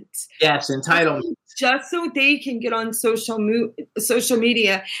entitlement. Yes, entitlement. Just so they can get on social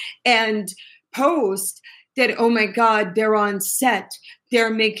media and post that, oh my God, they're on set.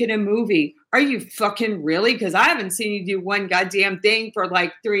 They're making a movie. Are you fucking really? Because I haven't seen you do one goddamn thing for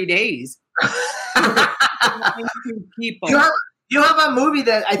like 3 days. People. You have a movie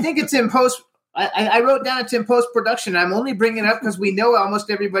that I think it's in post. I wrote down it's in post-production. I'm only bringing it up because we know almost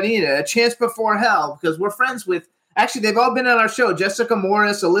everybody in it. A Chance Before Hell, because we're friends with, actually, they've all been on our show. Jessica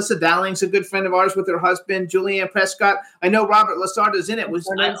Morris, Alyssa Dowling's a good friend of ours with her husband, Julianne Prescott. I know Robert Lasarda's in it.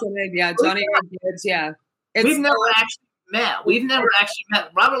 Johnny Gibbs, yeah. We've never actually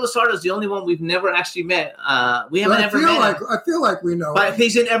met. Robert Lasarda's the only one we've never actually met. We haven't ever met him. I feel like we know. But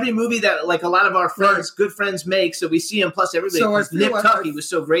he's in every movie that like a lot of our friends, good friends make. So we see him. Plus everybody. So Nip Tuck, he was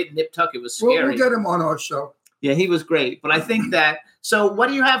so great in Nip Tuck. It was scary. We'll get him on our show. Yeah, he was great. But I think that. So what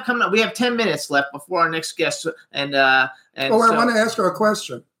do you have coming up? We have 10 minutes left before our next guest. I want to ask her a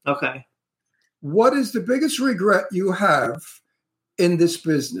question. Okay. What is the biggest regret you have in this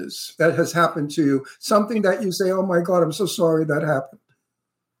business that has happened to you? Something that you say, oh my God, I'm so sorry that happened.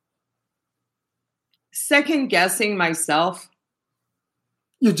 Second guessing myself.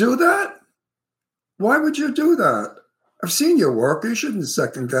 You do that? Why would you do that? I've seen your work. You shouldn't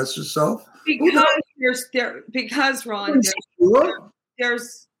second guess yourself. Because Ron,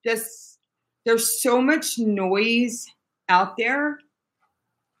 there's so much noise out there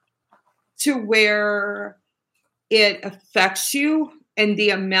to where it affects you and the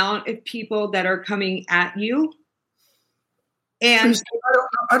amount of people that are coming at you. And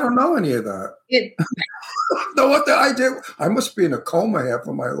I don't know any of that. No, what I did? I must be in a coma half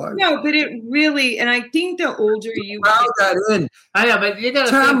of my life. No, but it really, and I think the older you allow that in. I know, but you got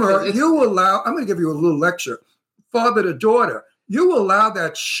to Tamara, you allow. I'm going to give you a little lecture, father to daughter. You allow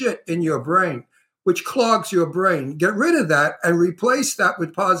that shit in your brain, which clogs your brain. Get rid of that and replace that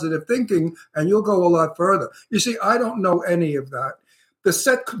with positive thinking, and you'll go a lot further. You see, I don't know any of that. The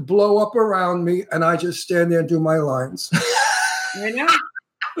set could blow up around me, and I just stand there and do my lines. I know.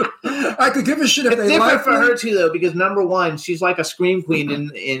 I could give a shit if it's they like for her too, though, because number one, she's like a scream queen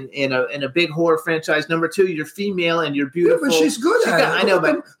in a big horror franchise. Number two, you're female and you're beautiful. Yeah, but she's good at it. I know,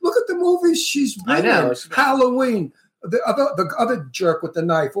 but look at the movies she's been in. Halloween. The other jerk with the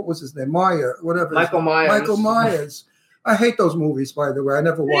knife. What was his name? Michael Myers. I hate those movies, by the way. I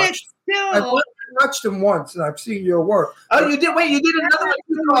never watched. I watched them once, and I've seen your work. Oh, you did? Wait, you did another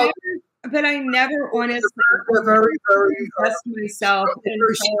one. But I never honestly very trust myself.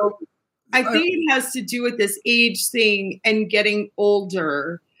 I think it has to do with this age thing and getting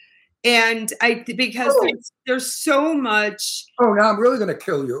older. And because there's so much. Oh, now I'm really going to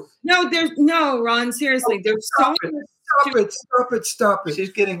kill you. No, Ron, seriously. There's so much. Stop it.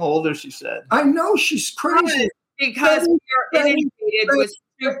 She's getting older, she said. I know, she's crazy. Because we're inundated with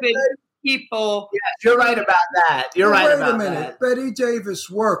stupid people. Yes, you're right about that. Wait a minute. Betty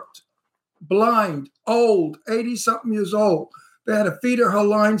Davis worked. Blind, old, 80-something years old. They had to feed her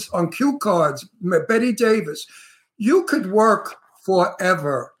lines on cue cards. Betty Davis. You could work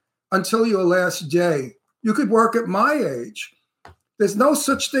forever until your last day. You could work at my age. There's no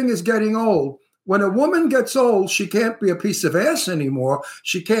such thing as getting old. When a woman gets old, she can't be a piece of ass anymore.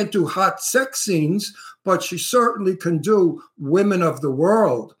 She can't do hot sex scenes, but she certainly can do women of the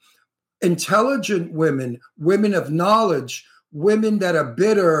world. Intelligent women, women of knowledge, women that are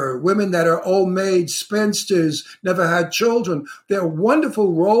bitter, women that are old maids, spinsters, never had children. There are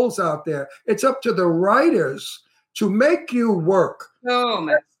wonderful roles out there. It's up to the writers to make you work. Oh,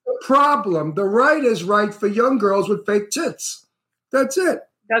 That's the problem. The writers write for young girls with fake tits. That's it.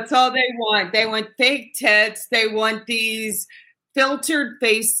 That's all they want. They want fake tits. They want these filtered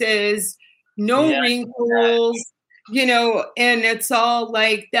faces, no wrinkles. And it's all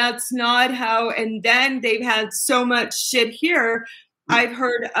like, that's not how, and then they've had so much shit here. I've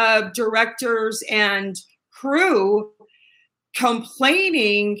heard of directors and crew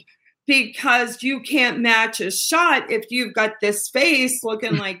complaining because you can't match a shot if you've got this face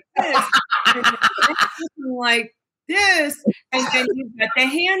looking like this, and looking like this, and then you've got the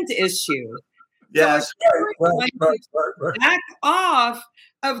hand issue. Yes. So right. Back off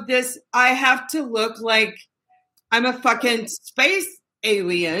of this. I have to look like I'm a fucking space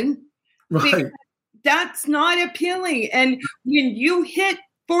alien. Right. That's not appealing. And when you hit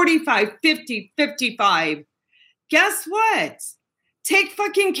 45, 50, 55. Guess what? Take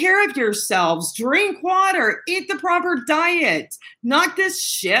fucking care of yourselves. Drink water. Eat the proper diet. Knock this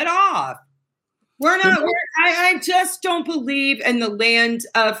shit off. I just don't believe in the land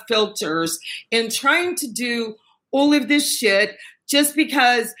of filters and trying to do all of this shit just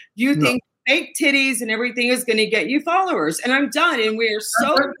because you think fake titties and everything is going to get you followers. And I'm done. And we're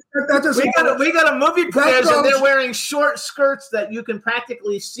so... We got a movie premieres and they're wearing short skirts that you can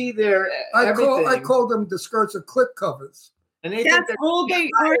practically see their everything. I call them the skirts of clip covers. And that's all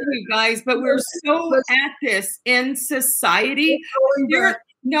they are, you guys. But we're so at this in society.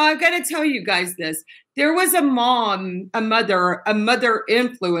 No, I've got to tell you guys this. There was a mother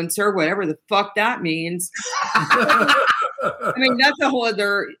influencer, whatever the fuck that means. I mean, that's a whole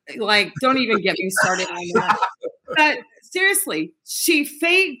other, like, don't even get me started on that. But seriously, she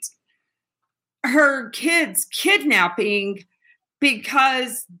faked her kids kidnapping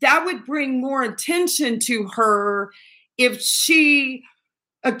because that would bring more attention to her if she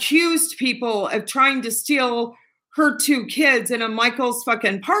accused people of trying to steal her 2 kids in a Michael's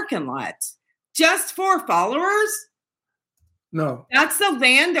fucking parking lot just for followers. No. That's the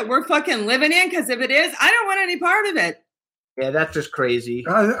land that we're fucking living in. Because if it is, I don't want any part of it. Yeah, that's just crazy.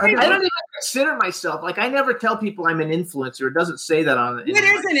 I don't even consider myself, like, I never tell people I'm an influencer. It doesn't say that on it. What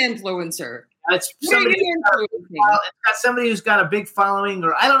is an influencer? It's somebody who's got a big following,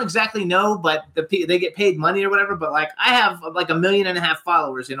 or I don't exactly know, but they get paid money or whatever. But like, I have like 1.5 million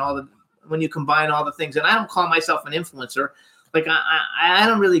followers in all when you combine all the things, and I don't call myself an influencer. Like, I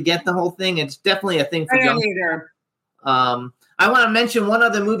don't really get the whole thing. It's definitely a thing for young people. I want to mention one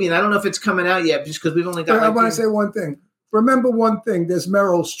other movie, and I don't know if it's coming out yet, just because we've only got. I want to say one thing. Remember one thing. There's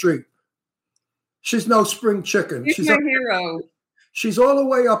Meryl Streep. She's no spring chicken. She's my hero. She's all the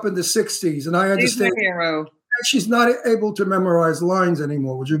way up in the 60s, and I understand. She's my hero. She's not able to memorize lines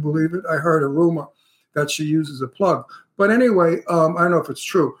anymore. Would you believe it? I heard a rumor that she uses a plug. But anyway, I don't know if it's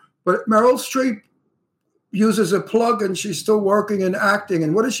true. But Meryl Streep uses a plug, and she's still working and acting.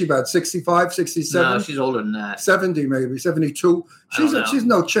 And what is she, about 65, 67? No, she's older than that. 70 maybe, 72. She's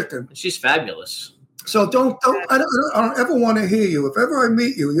no chicken. She's fabulous. So I don't ever want to hear you. If ever I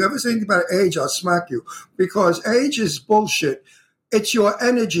meet you, you ever say anything about age, I'll smack you. Because age is bullshit. It's your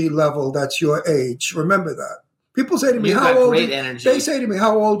energy level that's your age. Remember that. People say to me, how old? They say to me,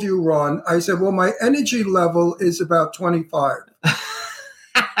 how old are you, Ron? I said, well, my energy level is about 25.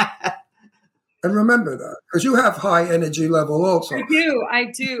 And remember that, because you have high energy level also. I do.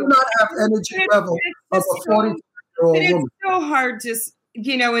 You do not have energy level of a 40-year-old woman. It's so hard just,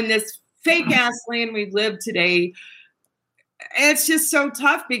 in this fake ass land we live today. It's just so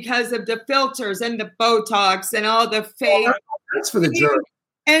tough because of the filters and the Botox and all the fake. That's for the jury.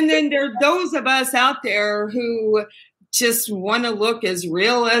 And then there are those of us out there who just want to look as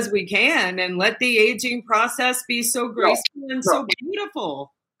real as we can and let the aging process be so graceful and so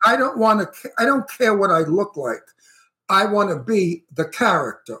beautiful. I don't care what I look like. I want to be the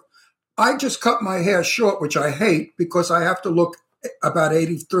character. I just cut my hair short, which I hate because I have to look about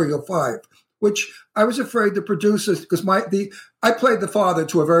 83 or 5, which I was afraid the producers, because I played the father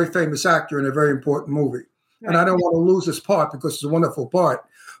to a very famous actor in a very important movie. Right. And I don't want to lose his part because it's a wonderful part.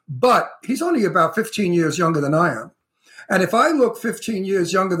 But he's only about 15 years younger than I am. And if I look 15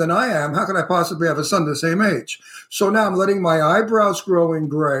 years younger than I am, how can I possibly have a son the same age? So now I'm letting my eyebrows grow in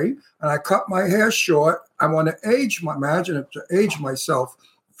gray, and I cut my hair short. I want to age myself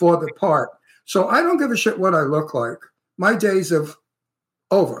for the part. So I don't give a shit what I look like. My days are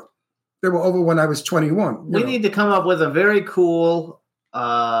over. They were over when I was 21. We need to come up with a very cool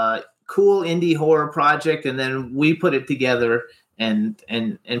indie horror project, and then we put it together and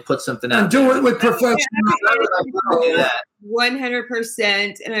put something out. And do it with professionals.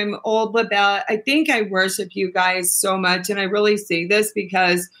 100%. And I'm all about, I think I worship you guys so much. And I really see this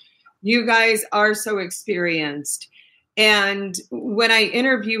because you guys are so experienced. And when I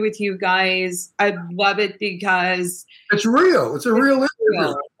interview with you guys, I love it because it's real. It's a real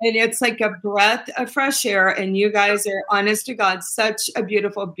interview. And it's like a breath of fresh air. And you guys are, honest to God, such a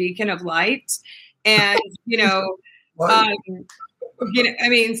beautiful beacon of light. And, I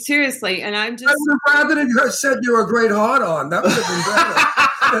mean, seriously, and I'm just... I would have rather than have said you were a great heart-on. That would have been better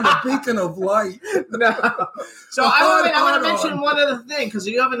than a beacon of light. No. So I want to mention one other thing, because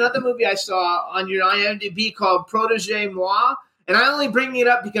you have another movie I saw on your IMDb called Protégé Moi, and I only bring it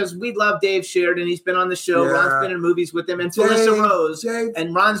up because we love Dave Sheridan. He's been on the show. Yeah. Ron's been in movies with him, and Felissa Rose.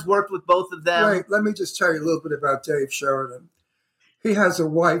 And Ron's worked with both of them. Wait, let me just tell you a little bit about Dave Sheridan. He has a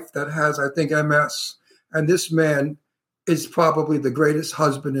wife that has, I think, MS, and this man is probably the greatest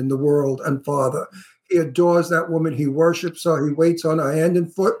husband in the world and father. He adores that woman. He worships her. He waits on her hand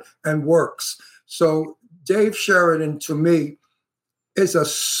and foot and works. So Dave Sheridan, to me, is a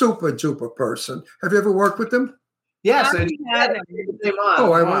super duper person. Have you ever worked with him? Yes. I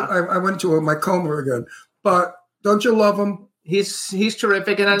went to my coma again. But don't you love him? He's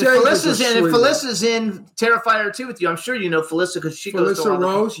terrific. And Felicia's in Terrifier 2 with you. I'm sure you know Felicia because she goes to all the...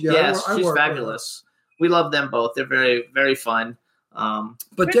 Rose. Yeah, yes, she's fabulous. We love them both. They're very, very fun.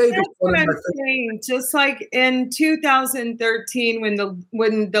 But Dave is one of my favorites. Just like in 2013, when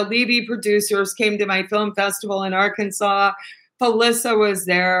the Levy producers came to my film festival in Arkansas, Felissa was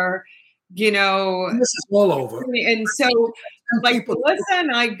there. You know, this is all over. And so, like, Felissa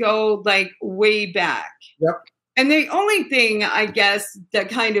and I go like way back. Yep. And the only thing, I guess, the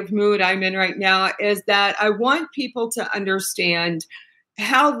kind of mood I'm in right now is that I want people to understand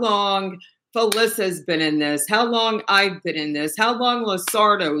how long Felissa's been in this, how long I've been in this, how long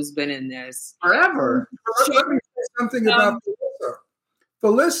Lasardo's been in this. Forever. Let me say something about Felissa.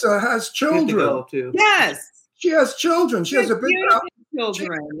 Felissa has children. Yes. She has children. She has a big house.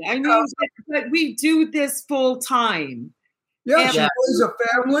 Children. I mean, but we do this full time. Yeah, she raises a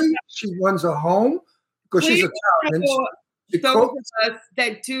family. She runs a home because she's Italian. Those of us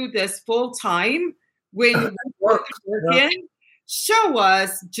that do this full time, when we're working, show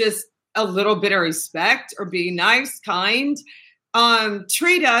us just a little bit of respect or be nice, kind.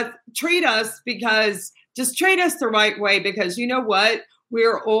 Treat us because just treat us the right way because you know what?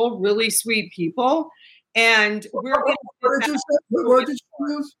 We're all really sweet people. And we're what did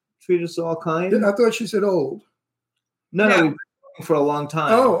you use? Treat us all kind. I thought she said old. No, we've been working for a long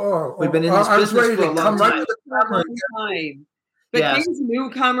time. We've been in this business for a long time. But these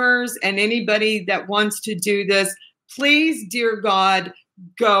newcomers and anybody that wants to do this, please, dear God,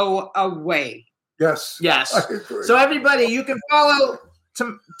 go away. Yes. So everybody, you can follow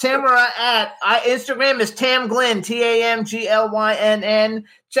Tamara at Instagram is Tam Glynn, TamGlynn.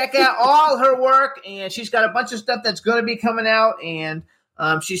 Check out all her work, and she's got a bunch of stuff that's going to be coming out, and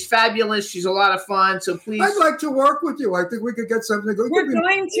she's fabulous. She's a lot of fun. So please, I'd like to work with you. I think we could get something. We're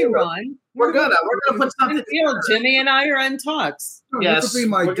going to, Ron. We're gonna put something. Jimmy and I are in talks. You could be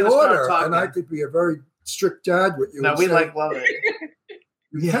my daughter, and I could be a very strict dad with you. No, we love it.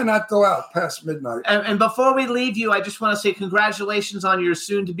 You cannot go out past midnight. And before we leave you, I just want to say congratulations on your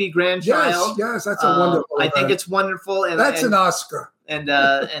soon-to-be grandchild. Yes, that's a wonderful I think it's wonderful. And that's an Oscar. And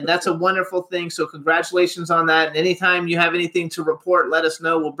that's a wonderful thing. So congratulations on that. And anytime you have anything to report, let us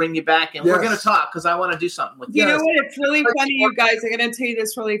know. We'll bring you back. And we're going to talk because I want to do something with you. You know what? It's really funny, you guys. I'm going to tell you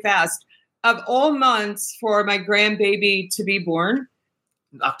this really fast. Of all months for my grandbaby to be born,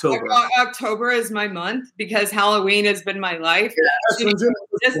 October is my month because Halloween has been my life.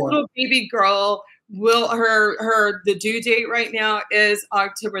 This little baby girl the due date right now is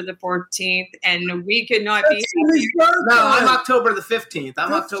October the 14th, and we could not be. No, I'm October the 15th.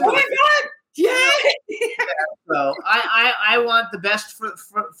 I'm October. Oh my God! Yeah. So I want the best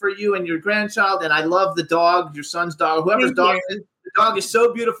for you and your grandchild, and I love the dog, your son's dog, whoever's dog is. The dog is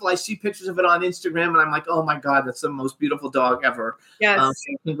so beautiful. I see pictures of it on Instagram, and I'm like, oh, my God, that's the most beautiful dog ever. Yes. So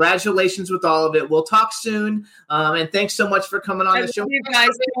congratulations with all of it. We'll talk soon, and thanks so much for coming on the show. You guys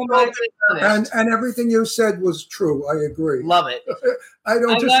so much. And everything you said was true. I agree. Love it. I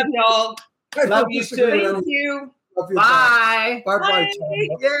love y'all. I love you too. Thank you. Bye. Bye.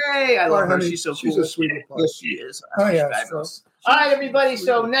 Yay. I love her. Honey. She's so cool. She's a sweetie pie. Yes, she is. Fabulous. All right, everybody.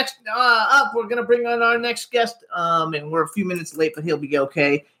 So next up, we're going to bring on our next guest, and we're a few minutes late, but he'll be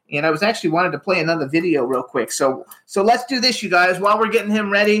okay. And I was actually wanted to play another video real quick. So let's do this, you guys. While we're getting him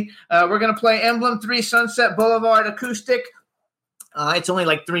ready, we're going to play Emblem 3 Sunset Boulevard Acoustic. It's only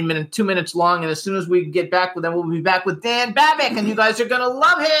like 2 minutes long, and as soon as we get back with them, we'll be back with Dan Babic, and you guys are going to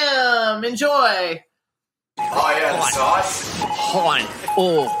love him. Enjoy. Oh, yeah, the sauce? On,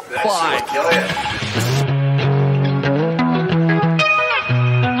 all, five. Kill it.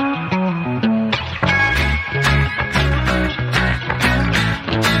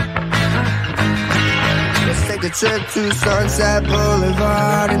 Take a trip to Sunset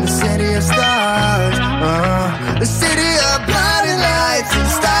Boulevard in the city of stars. The city of blinding lights and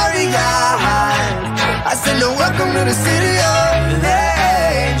starry eyes. I said, no, welcome to the city of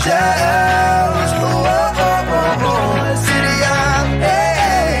angels. The city of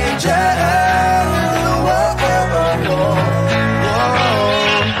angels.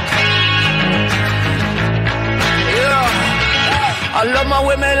 Yeah. I love love my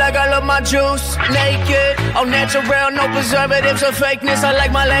women like I love my juice. Naked, all natural, no preservatives or fakeness. I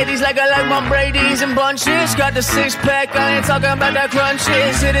like my ladies like I like my Brady's and bunches. Got the six pack, I ain't talking about that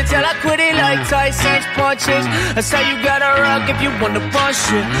crunches. Hit it till I quit it like Tyson's punches. That's how you gotta rock if you wanna punch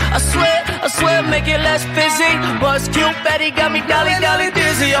it. I swear, make it less busy. Buzz cute, Betty got me dolly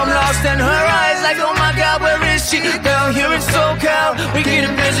dizzy. I'm lost in her eyes like, oh my God, where is she? Down here in SoCal, we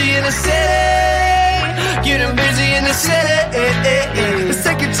getting busy in the city. Getting busy in the city. Let's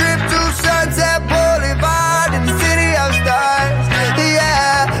take a trip to Sunset Boulevard in the city of stars.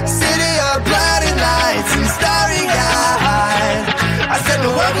 Yeah, city of blinding lights and starry eyes. I said,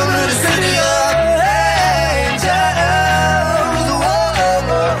 welcome to the city of angels.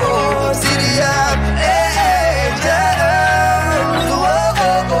 Whoa, city of angels.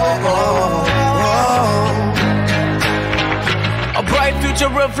 Whoa. A bright future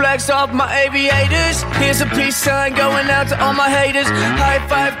reflects off my aviators. Here's a peace sign going out to all my haters. High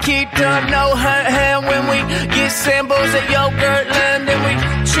five, keep done, no hurt hand when we get samples at Yogurtland. And we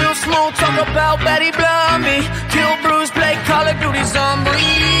chill smooth, talk about Betty Blummy. Kill Bruce, play Call of Duty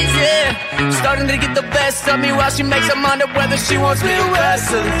Zombies, yeah. Starting to get the best of me while she makes her mind up whether she wants me to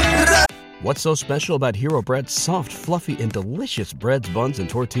wrestle. What's so special about Hero Bread's soft, fluffy, and delicious breads, buns, and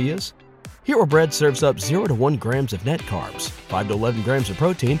tortillas? Hero Bread serves up 0 to 1 grams of net carbs, 5 to 11 grams of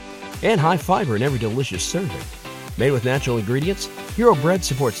protein, and high fiber in every delicious serving. Made with natural ingredients, Hero Bread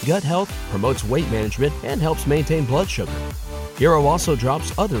supports gut health, promotes weight management, and helps maintain blood sugar. Hero also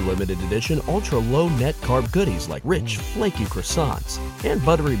drops other limited edition ultra-low net carb goodies like rich, flaky croissants and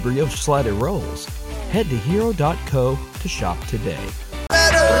buttery brioche slider rolls. Head to hero.co to shop today.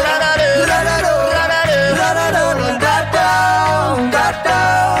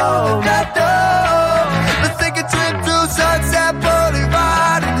 Let's take a trip to Sunset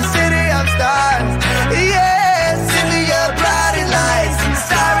Boulevard in the city of stars. Yeah, city of blinding lights and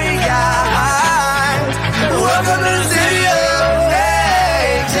starry eyes. Welcome to the city of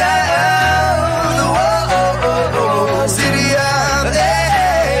angels. Whoa, city of angels.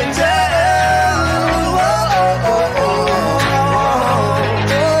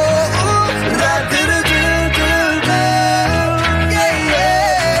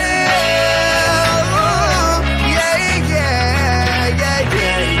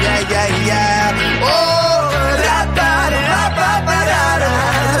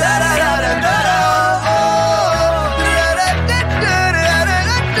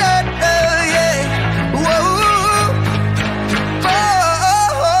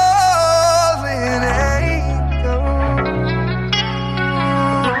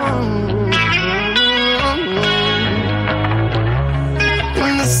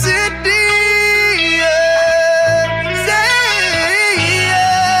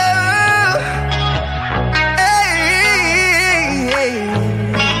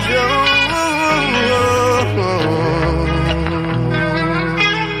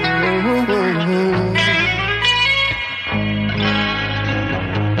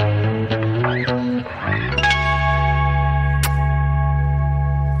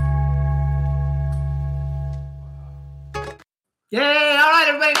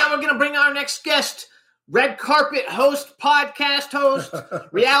 next guest, red carpet host, podcast host,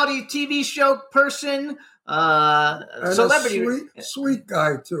 reality TV show person, celebrity. Sweet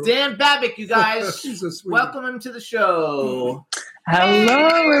guy, too. Dan Babic, you guys. He's a sweet Welcome him to the show.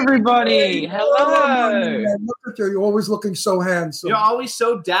 Hello, everybody. Hello. Look at you. You're always looking so handsome. You're always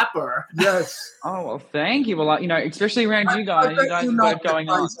so dapper. Yes. Oh, well, thank you. Well, especially around you guys. You guys have got going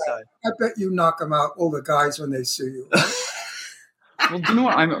on. So. I bet you knock them out, all the guys, when they see you. Well, do you know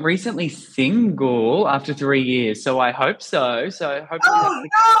what? I'm recently single after 3 years, so I hope so. So hopefully. Oh,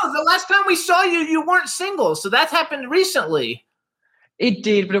 no. The last time we saw you, you weren't single. So that happened recently. It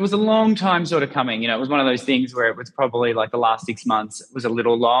did, but it was a long time sort of coming. It was one of those things where it was probably like the last 6 months was a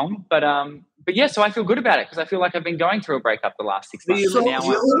little long. But yeah, so I feel good about it because I feel like I've been going through a breakup the last 6 months. So now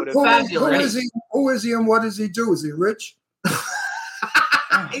I'm who is he and what does he do? Is he rich?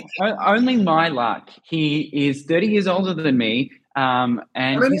 Only my luck. He is 30 years older than me, and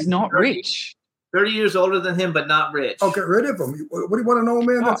he's not rich. 30 years older than him, but not rich. Oh, get rid of him. What do you want to know,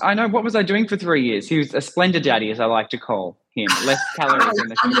 man? Oh, I know. What was I doing for 3 years? He was a splendid daddy, as I like to call him. Less calories in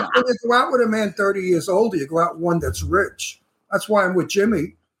the sugar. When you go out with a man 30 years older, you go out with one that's rich. That's why I'm with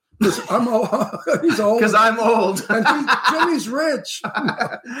Jimmy. I'm old. He's old. Because I'm old. And Jimmy's rich.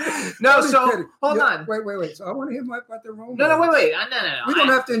 No, so hold on. Wait. So I want to hear about the romance. No, wait. No. We don't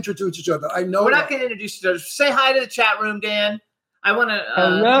have to introduce each other. I know. We're not going to introduce each other. Say hi to the chat room, Dan. I want to.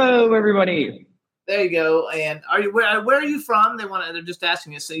 Hello, everybody. There you go. And are you where are you from? They're just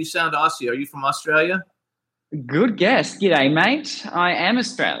asking you. So you sound Aussie. Are you from Australia? Good guess. G'day, mate. I am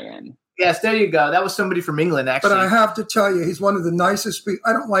Australian. Yes, there you go. That was somebody from England, actually. But I have to tell you, he's one of the nicest people.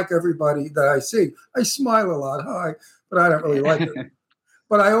 I don't like everybody that I see. I smile a lot, hi, but I don't really like it.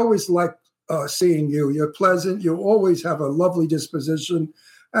 But I always like seeing you. You're pleasant. You always have a lovely disposition,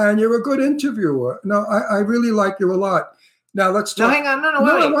 and you're a good interviewer. No, I really like you a lot. Now let's talk. No, hang on. No,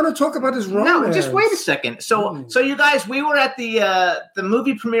 wait. I want to talk about his romance. No, just wait a second. So you guys, we were at the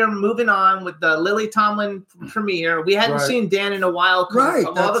movie premiere, Moving On, with the Lily Tomlin premiere. We hadn't seen Dan in a while because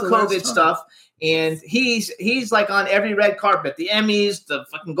of all the COVID stuff. And he's like on every red carpet, the Emmys, the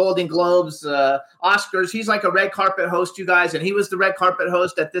fucking Golden Globes, Oscars. He's like a red carpet host, you guys. And he was the red carpet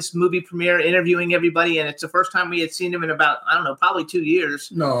host at this movie premiere, interviewing everybody. And it's the first time we had seen him in about, I don't know, probably 2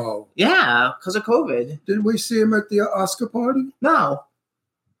 years. No. Yeah, because of COVID. Didn't we see him at the Oscar party? No,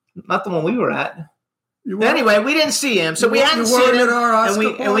 not the one we were at. Anyway, we didn't see him, so we hadn't seen him,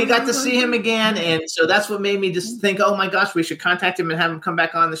 and we got to see him again, and so that's what made me just think, oh my gosh, we should contact him and have him come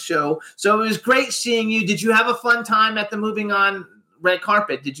back on the show. So it was great seeing you. Did you have a fun time at the Moving On red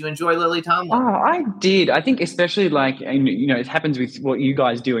carpet? Did you enjoy Lily Tomlin? Oh, I did. I think especially it happens with what you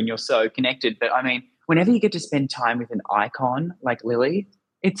guys do, and you're so connected. But I mean, whenever you get to spend time with an icon like Lily,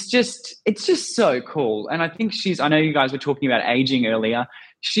 it's just so cool. And I think I know you guys were talking about aging earlier.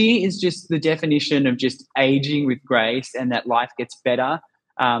 She is just the definition of just aging with grace, and that life gets better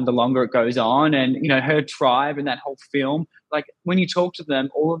the longer it goes on. And, her tribe and that whole film, like when you talk to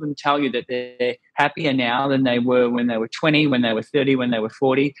them, all of them tell you that they're happier now than they were when they were 20, when they were 30, when they were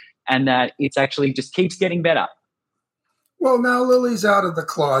 40, and that it's actually just keeps getting better. Well, now Lily's out of the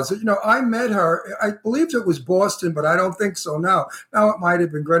closet. I met her, I believed it was Boston, but I don't think so now. Now it might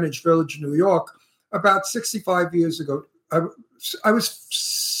have been Greenwich Village, New York, about 65 years ago. I was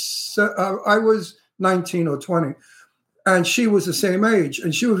 19 or 20, and she was the same age,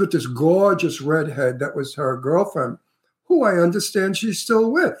 and she was with this gorgeous redhead that was her girlfriend, who I understand she's still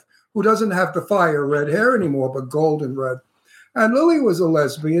with, who doesn't have the fire red hair anymore, but golden red. And Lily was a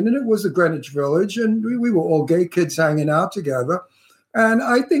lesbian, and it was a Greenwich Village, and we were all gay kids hanging out together. And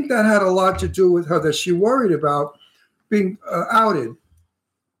I think that had a lot to do with her, that she worried about being outed.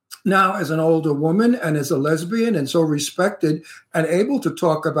 Now, as an older woman and as a lesbian and so respected and able to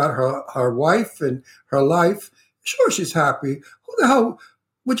talk about her wife and her life, sure, she's happy. Who the hell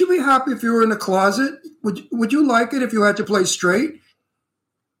would you be happy if you were in a closet? Would you like it if you had to play straight?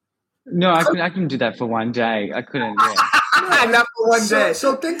 No, I can do that for one day. I couldn't. Yeah. Not for one day.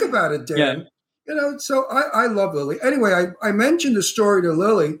 So think about it, Dan. Yeah. So I love Lily. Anyway, I mentioned the story to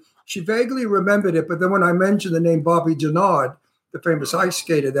Lily. She vaguely remembered it, but then when I mentioned the name Bobby Denard, the famous ice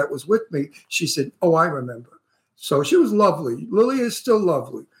skater that was with me, she said, oh, I remember. So she was lovely. Lily is still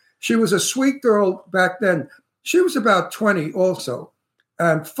lovely. She was a sweet girl back then. She was about 20 also,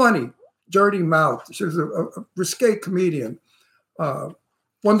 and funny, dirty mouth. She was a risque comedian.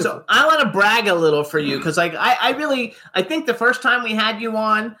 Wonderful. So I want to brag a little for you because I think the first time we had you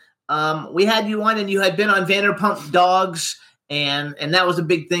on and you had been on Vanderpump Dogs, and that was a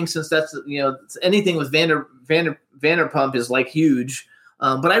big thing since that's anything with Vanderpump is like huge.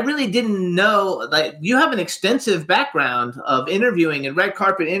 But I really didn't know that you have an extensive background of interviewing and red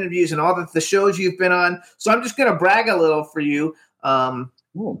carpet interviews and all the shows you've been on. So I'm just going to brag a little for you.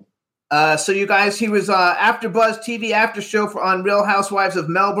 So you guys, he was After Buzz TV after show on Real Housewives of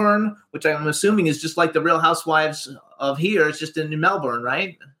Melbourne, which I'm assuming is just like the Real Housewives of here. It's just in Melbourne,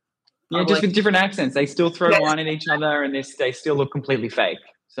 right? Yeah, just with different accents. They still throw wine at each other, and they still look completely fake.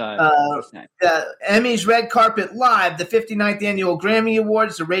 So Emmys Red Carpet Live, the 59th Annual Grammy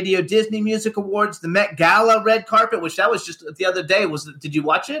Awards, the Radio Disney Music Awards, the Met Gala Red Carpet, which that was just the other day. Did you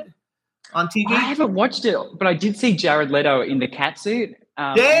watch it on TV? I haven't watched it, but I did see Jared Leto in the cat suit.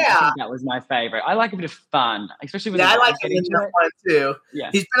 I think that was my favorite. I like a bit of fun, especially with I like it in that one too.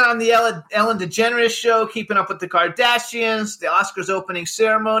 Yeah. He's been on the Ellen DeGeneres show, Keeping Up with the Kardashians, the Oscars opening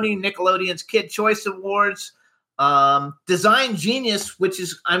ceremony, Nickelodeon's Kid Choice Awards, Design Genius, which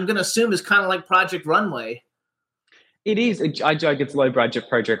is I'm going to assume is kind of like Project Runway. It is. I joke it's low budget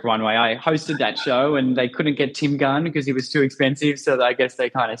Project Runway. I hosted that show and they couldn't get Tim Gunn because he was too expensive. So I guess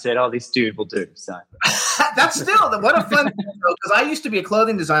they kind of said, oh, this dude will do. So that's still what a fun show, because I used to be a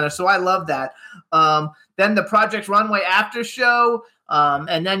clothing designer, so I love that. Then the Project Runway after show,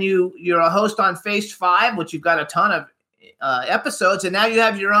 and then you're a host on Phase 5, which you've got a ton of episodes, and now you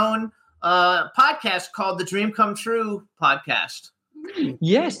have your own podcast called the Dream Come True podcast.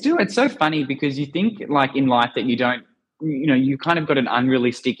 Yes, do. It's so funny because you think like in life that you don't, you kind of got an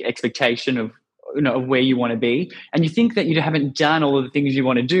unrealistic expectation of, of where you want to be. And you think that you haven't done all of the things you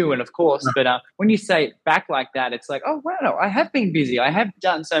want to do. And of course, but when you say it back like that, it's like, oh, wow, I have been busy. I have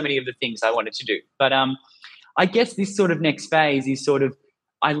done so many of the things I wanted to do. But I guess this sort of next phase is sort of,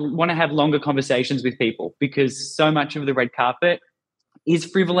 I want to have longer conversations with people because so much of the red carpet is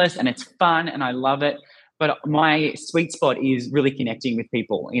frivolous and it's fun and I love it. But my sweet spot is really connecting with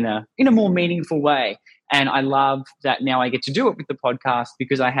people in a more meaningful way. And I love that now I get to do it with the podcast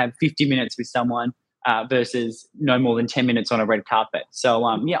because I have 50 minutes with someone versus no more than 10 minutes on a red carpet. So,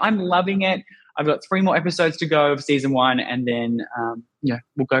 I'm loving it. I've got 3 more episodes to go of season 1 and then,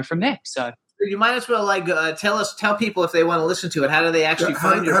 we'll go from there. So you might as well tell people if they want to listen to it. How do they actually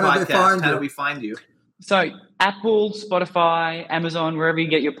find your podcast? How do we find you? So Apple, Spotify, Amazon, wherever you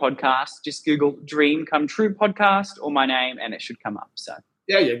get your podcast, just Google Dream Come True Podcast or my name and it should come up. So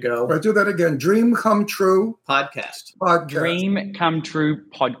there you go. I'll do that again. Dream Come True Podcast. Dream Come True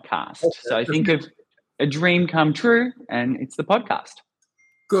Podcast. Okay. So think of a dream come true and it's the podcast.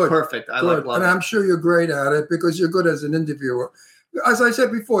 Good. Perfect. I love it. And I'm sure you're great at it because you're good as an interviewer. As I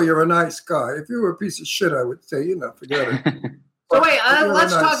said before, you're a nice guy. If you were a piece of shit, I would say, forget it. So wait,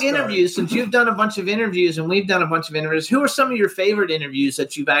 let's talk interviews. Since you've done a bunch of interviews and we've done a bunch of interviews, who are some of your favorite interviews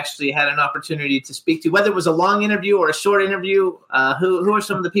that you've actually had an opportunity to speak to? Whether it was a long interview or a short interview, who are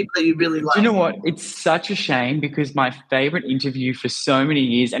some of the people that you really like? Do you know what? It's such a shame because my favorite interview for so many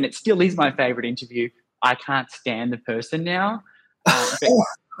years, and it still is my favorite interview, I can't stand the person now.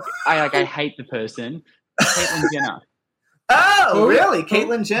 I hate the person. Caitlyn Jenner. Oh, really?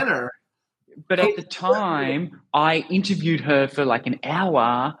 Caitlyn Jenner. But at the time, I interviewed her for like an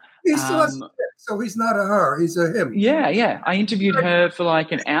hour. So he's not a her, he's a him. Yeah. I interviewed her for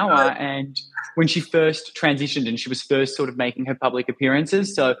like an hour and when she first transitioned and she was first sort of making her public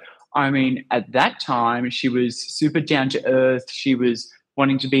appearances. So, I mean, at that time, she was super down to earth. She was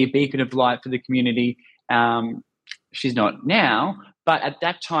wanting to be a beacon of light for the community. She's not now. But at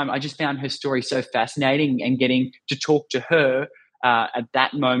that time, I just found her story so fascinating and getting to talk to her at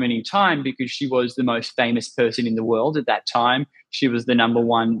that moment in time because she was the most famous person in the world at that time. She was the number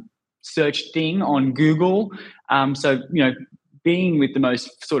 1 searched thing on Google. So, being with the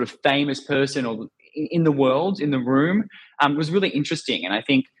most sort of famous person in the world, in the room, was really interesting. And I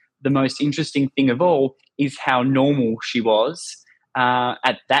think the most interesting thing of all is how normal she was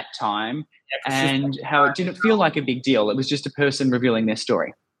at that time and how it didn't feel like a big deal. It was just a person revealing their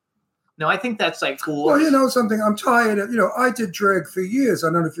story. No, I think that's cool. Well, you know something, I'm tired of, I did drag for years. I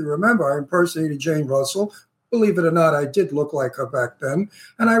don't know if you remember, I impersonated Jane Russell. Believe it or not, I did look like her back then.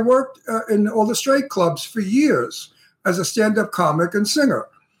 And I worked in all the straight clubs for years as a stand-up comic and singer.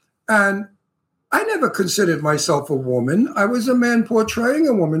 And I never considered myself a woman. I was a man portraying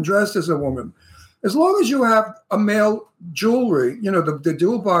a woman, dressed as a woman. As long as you have a male jewelry, the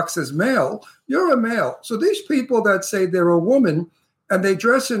jewel box is male, you're a male. So these people that say they're a woman and they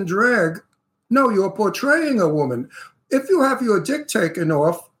dress in drag, no, you're portraying a woman. If you have your dick taken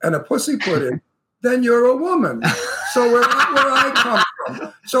off and a pussy put in, then you're a woman. So where I come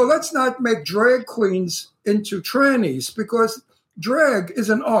from. So let's not make drag queens into trannies because drag is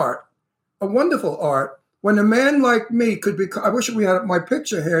an art, a wonderful art. When a man like me could be, I wish we had my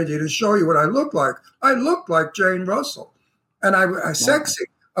picture handy to show you what I look like. I look like Jane Russell. And I sexy.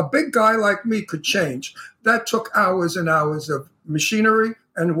 A big guy like me could change. That took hours and hours of machinery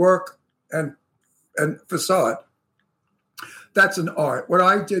and work and facade. That's an art. What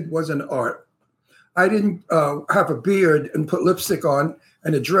I did was an art. I didn't have a beard and put lipstick on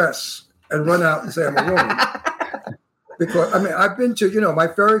and a dress and run out and say I'm a woman. Because, I've been to, my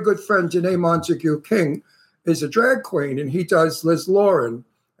very good friend, Janae Montague King, is a drag queen, and he does Liz Lauren.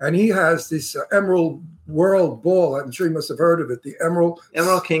 And he has this Emerald World Ball. I'm sure you must have heard of it, the Emerald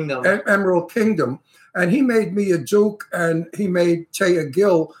Kingdom. Emerald Kingdom. And he made me a duke, and he made Taya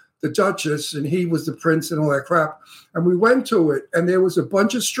Gill the Duchess, and he was the prince and all that crap. And we went to it, and there was a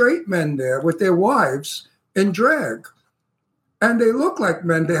bunch of straight men there with their wives in drag. And they looked like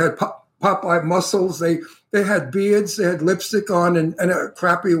men. They had Popeye muscles. They had beards. They had lipstick on and a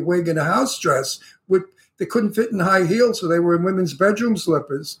crappy wig and a house dress. They couldn't fit in high heels, so they were in women's bedroom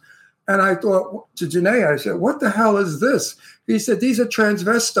slippers. And I thought to Janae, I said, what the hell is this? He said, these are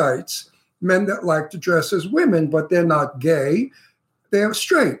transvestites, men that like to dress as women, but they're not gay. They're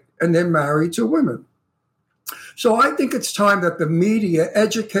straight, and they're married to women. So I think it's time that the media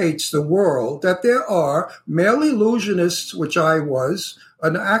educates the world that there are male illusionists, which I was,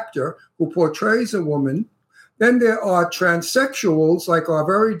 an actor who portrays a woman. Then there are transsexuals, like our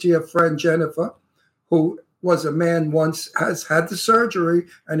very dear friend Jennifer, who was a man once, has had the surgery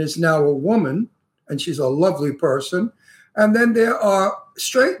and is now a woman, and she's a lovely person. And then there are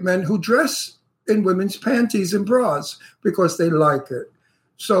straight men who dress in women's panties and bras because they like it.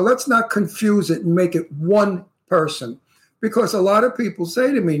 So let's not confuse it and make it one person, because a lot of people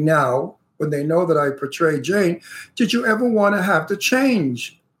say to me now, when they know that I portray Jane, did you ever want to have to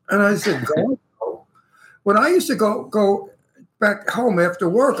change? And I said, go. When I used to go back home after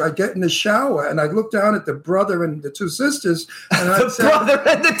work, I'd get in the shower and I'd look down at the brother and the two sisters. And I'd say, brother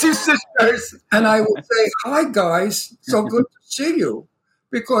and the two sisters. And I would say, hi, guys. So good to see you.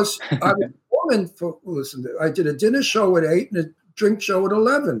 Because I was a woman I did a dinner show at 8 and a drink show at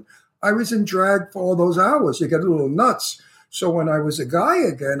 11. I was in drag for all those hours. You get a little nuts. So when I was a guy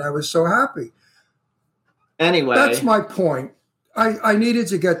again, I was so happy. Anyway. That's my point. I needed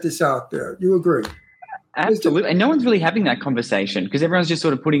to get this out there. You agree? Absolutely. And no one's really having that conversation because everyone's just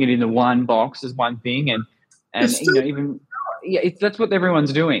sort of putting it in the one box as one thing. And that's what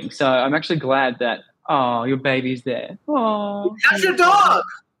everyone's doing. So I'm actually glad that, your baby's there. Oh, how's your dog?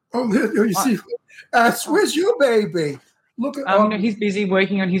 Oh, you see, where's your baby? Look at he's busy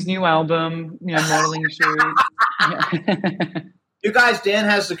working on his new album, modeling shoot. You guys, Dan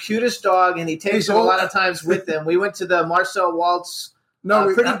has the cutest dog, and he takes it a lot of times with him. We went to the Marcel Waltz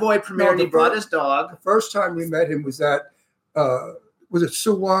Pretty Boy premiere, and he brought his dog. The first time we met him was at, was it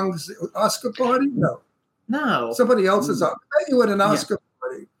Sue Wong's Oscar party? No. Somebody else's. I met you at an Oscar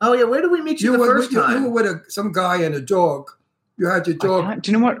party. Oh, yeah. Where did we meet you the first time? You were with some guy and a dog. You had your dog.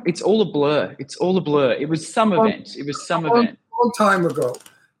 Do you know what? It's all a blur. It was some event. It was some event. A long time ago.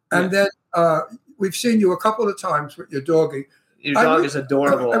 And then we've seen you a couple of times with your doggie. Your dog is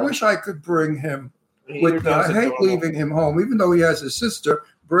adorable. I wish I could bring him with me. I hate leaving him home, even though he has a sister,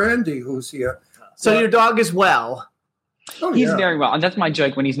 Brandy, who's here. So your dog is well. Oh, he's very well. And that's my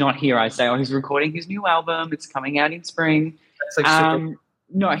joke when he's not here. I say, he's recording his new album. It's coming out in spring.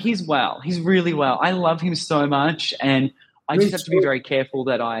 No, he's well. He's really well. I love him so much. And I just have to be very careful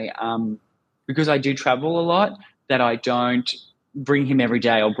that because I do travel a lot, that I don't bring him every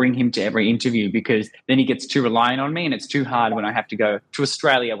day or bring him to every interview because then he gets too reliant on me and it's too hard when I have to go to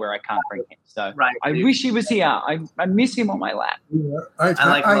Australia where I can't bring him. So I wish he was here. I miss him on my lap. Yeah, I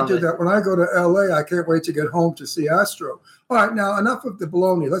do that. When I go to LA, I can't wait to get home to see Astro. All right, now enough of the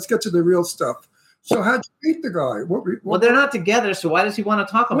baloney. Let's get to the real stuff. So how'd you meet the guy? Well, they're not together, so why does he want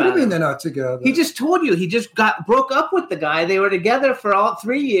to talk about it? What do you mean they're not together? He just told you. He just broke up with the guy. They were together for all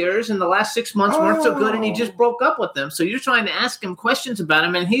 3 years, and the last 6 months weren't so good, and he just broke up with them. So you're trying to ask him questions about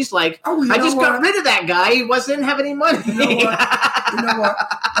him, and he's like, I just got rid of that guy. He didn't have any money. You know what?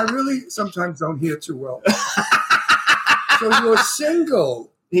 I really sometimes don't hear too well. So you're single.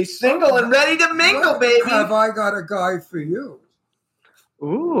 He's single and ready to mingle, baby. Have I got a guy for you?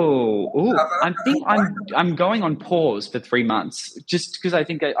 Ooh! I'm going on pause for 3 months just because I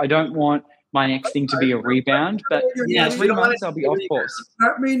think I don't want my next thing to be a rebound. But 3 months I'll be off pause.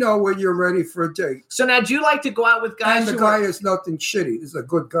 Let me know when you're ready for a date. So now, do you like to go out with guys? And the guy is nothing shitty. He's a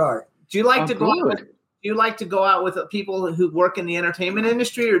good guy. Do you like to go out? Do you like to go out with people who work in the entertainment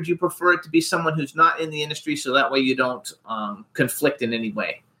industry, or do you prefer it to be someone who's not in the industry, so that way you don't conflict in any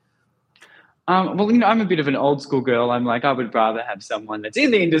way? Well, I'm a bit of an old school girl. I'm like, I would rather have someone that's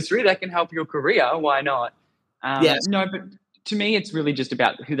in the industry that can help your career. Why not? Yes. No, but to me, it's really just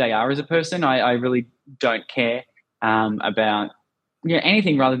about who they are as a person. I really don't care about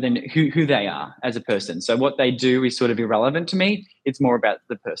anything rather than who they are as a person. So what they do is sort of irrelevant to me. It's more about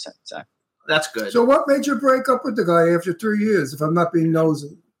the person. So that's good. So what made you break up with the guy after 3 years, if I'm not being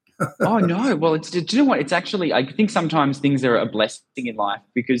nosy? Oh, no. Well, do you know what? It's actually, I think sometimes things are a blessing in life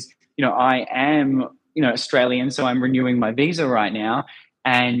because I am, Australian, so I'm renewing my visa right now.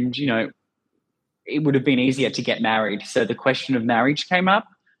 And, it would have been easier to get married. So the question of marriage came up,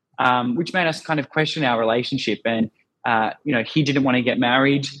 which made us kind of question our relationship. And, he didn't want to get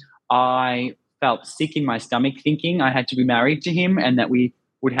married. I felt sick in my stomach thinking I had to be married to him and that we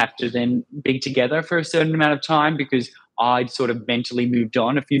would have to then be together for a certain amount of time because I'd sort of mentally moved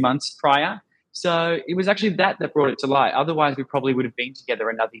on a few months prior. So it was actually that brought it to light. Otherwise, we probably would have been together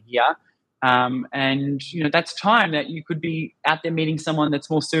another year. And, that's time that you could be out there meeting someone that's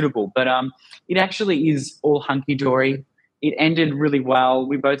more suitable. But it actually is all hunky-dory. It ended really well.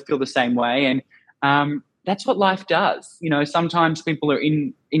 We both feel the same way. And that's what life does. Sometimes people are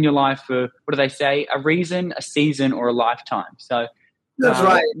in your life for, what do they say, a reason, a season, or a lifetime. So that's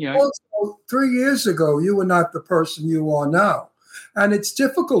right. Also, 3 years ago, you were not the person you are now. And it's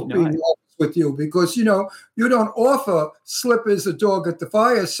difficult being honest with you because, you don't offer slippers, a dog at the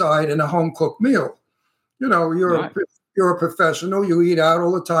fireside, and a home-cooked meal. You're a professional. You eat out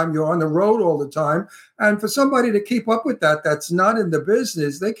all the time. You're on the road all the time. And for somebody to keep up with that's not in the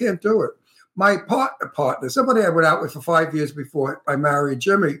business, they can't do it. My partner, somebody I went out with for 5 years before I married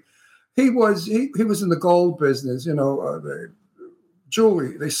Jimmy, he was in the gold business,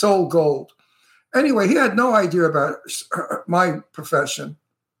 jewelry. They sold gold. Anyway, he had no idea about my profession.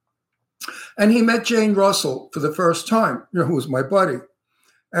 And he met Jane Russell for the first time, who was my buddy.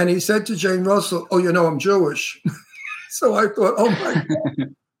 And he said to Jane Russell, "Oh, I'm Jewish." So I thought, oh my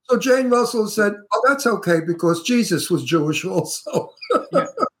God. So Jane Russell said, "Oh, that's okay because Jesus was Jewish also."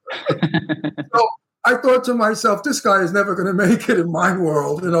 So I thought to myself, this guy is never going to make it in my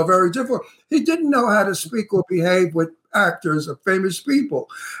world, very difficult. He didn't know how to speak or behave with actors or famous people.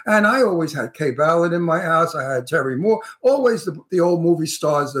 And I always had Kay Ballard in my house. I had Terry Moore, always the old movie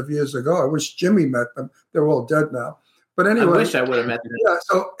stars of years ago. I wish Jimmy met them. They're all dead now. But anyway. I wish I would have met them. Yeah,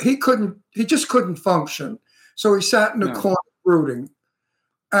 so he just couldn't function. So he sat in the corner brooding.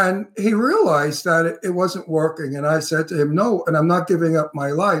 And he realized that it wasn't working. And I said to him, "No, and I'm not giving up my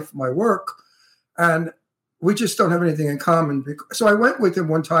life, my work. And we just don't have anything in common." So I went with him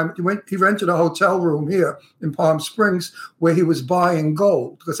one time. He rented a hotel room here in Palm Springs where he was buying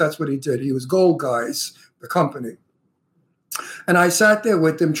gold, because that's what he did. He was Gold Guys, the company. And I sat there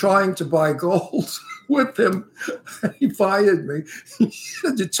with him trying to buy gold with him. And he fired me. He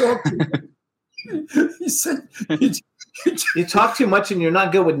said, "You talk to me." He said, "You talk too much and you're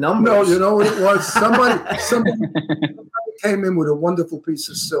not good with numbers." No, you know what it was? Somebody came in with a wonderful piece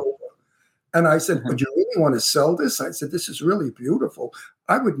of silver. And I said, "Would you really want to sell this?" I said, "This is really beautiful.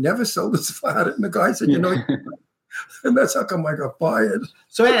 I would never sell this if I had it." And the guy said, and that's how come I got fired.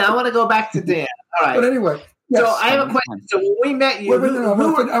 So, hey, I want to go back to Dan. All right. But anyway. Yes. So I have a question. So when we met you,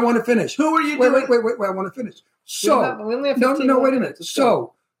 I want to finish. Who were you wait, doing? Wait, I want to finish. So, we only have 15 no, wait a minute.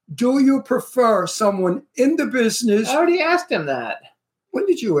 So, do you prefer someone in the business? I already asked him that. When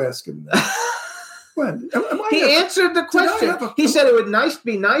did you ask him that? When? He answered the question. He said it would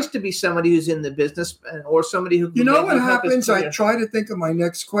be nice to be somebody who's in the business or somebody who. You know what happens? I try to think of my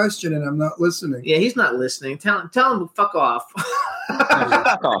next question and I'm not listening. Yeah, he's not listening. Tell him to fuck off.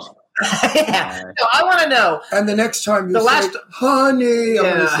 Fuck off. Yeah. No, I want to know. And the next time you say, "Honey," I'm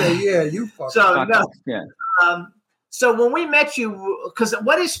going to say, "Yeah, you fuck." So no. Yeah. So when we met you, because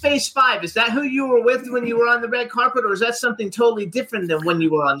what is Phase 5? Is that who you were with when you were on the red carpet, or is that something totally different than when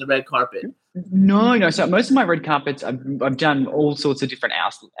you were on the red carpet? No. So most of my red carpets, I've done all sorts of different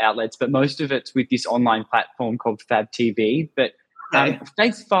outlets, but most of it's with this online platform called Fab TV. But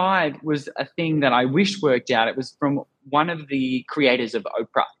Phase 5 was a thing that I wish worked out. It was from one of the creators of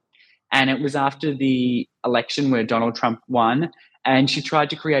Oprah. And it was after the election where Donald Trump won. And she tried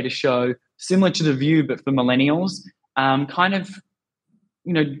to create a show similar to The View, but for millennials, kind of,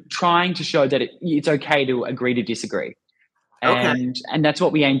 trying to show that it's okay to agree to disagree. And that's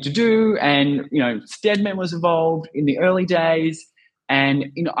what we aim to do. And, Stedman was involved in the early days.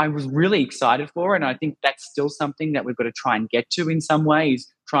 And, I was really excited for it. And I think that's still something that we've got to try and get to in some ways,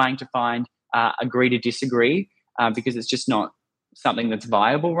 trying to find agree to disagree, because it's just not something that's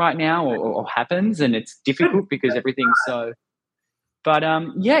viable right now or happens. And it's difficult because everything's so... But,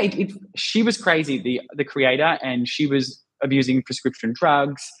 she was crazy, the creator, and she was abusing prescription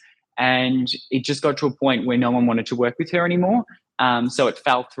drugs. And it just got to a point where no one wanted to work with her anymore. So it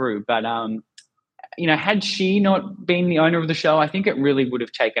fell through. But, had she not been the owner of the show, I think it really would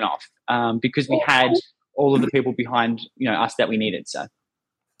have taken off because we had all of the people behind, us that we needed. So,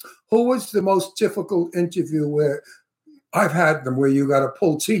 who was the most difficult interview where I've had them where you got to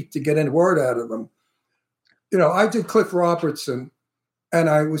pull teeth to get any word out of them? I did Cliff Robertson, and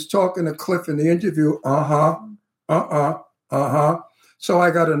I was talking to Cliff in the interview. So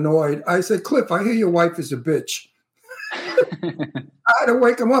I got annoyed. I said, "Cliff, I hear your wife is a bitch." I had to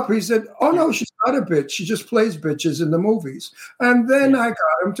wake him up. He said, "Oh, no, she's not a bitch. She just plays bitches in the movies." And then I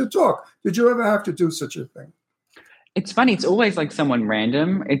got him to talk. Did you ever have to do such a thing? It's funny. It's always like someone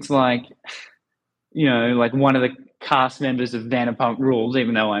random. It's like, like one of the cast members of Vanderpump Rules,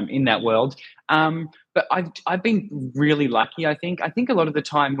 even though I'm in that world. But I've been really lucky, I think. I think a lot of the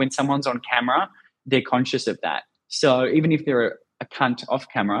time when someone's on camera, they're conscious of that. So even if they're a cunt off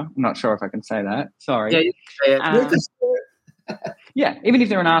camera, I'm not sure if I can say that. Sorry. Yeah, you can say it. Yeah, even if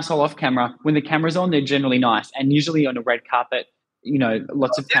they're an asshole off camera, when the camera's on, they're generally nice. And usually on a red carpet,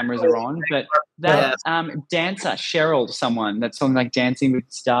 lots of cameras are on. But that dancer, Cheryl, someone that's on like Dancing with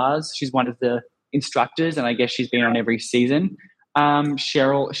the Stars, she's one of the instructors, and I guess she's been on every season.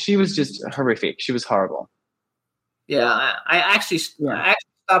 Cheryl, she was just horrific. She was horrible. Yeah, I actually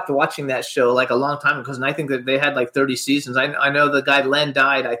stopped watching that show like a long time ago, because I think that they had like 30 seasons. I know the guy Len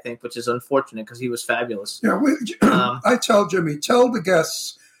died, I think, which is unfortunate because he was fabulous. Yeah, I tell Jimmy, tell the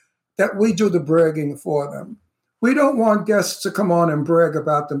guests that we do the bragging for them. We don't want guests to come on and brag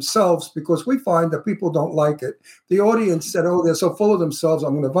about themselves because we find that people don't like it. The audience said, "Oh, they're so full of themselves,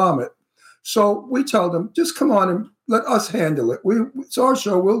 I'm going to vomit." So we tell them, just come on and let us handle it. It's our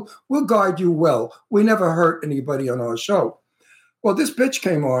show. We'll guide you well. We never hurt anybody on our show. Well, this bitch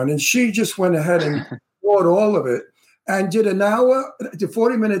came on, and she just went ahead and poured all of it and did an hour to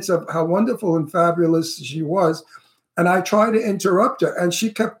 40 minutes of how wonderful and fabulous she was. And I tried to interrupt her, and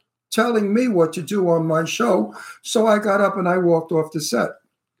she kept telling me what to do on my show. So I got up and I walked off the set.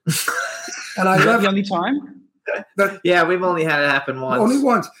 And I left. The only time? Yeah, we've only had it happen once. Only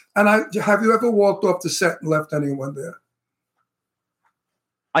once. And have you ever walked off the set and left anyone there?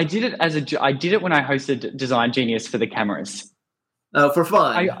 I did it when I hosted Design Genius for the cameras. Oh, for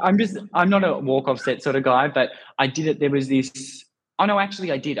fun. I'm not a walk off set sort of guy, but I did it. There was this. Oh no,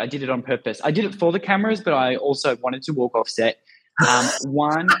 actually, I did it on purpose. I did it for the cameras, but I also wanted to walk off set.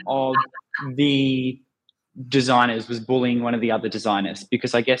 One of the designers was bullying one of the other designers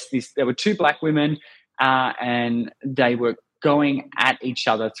because I guess there were two black women and they were going at each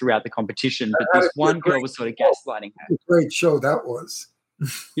other throughout the competition. But this one girl was sort of gaslighting her. Great show that was.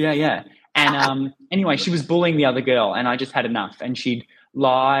 Yeah. And anyway, she was bullying the other girl, and I just had enough. And she'd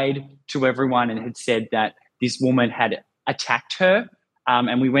lied to everyone and had said that this woman had attacked her.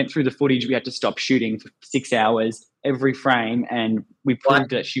 And we went through the footage. We had to stop shooting for 6 hours, every frame, and we proved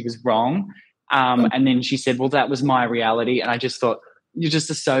that she was wrong. And then she said, well, that was my reality. And I just thought, you just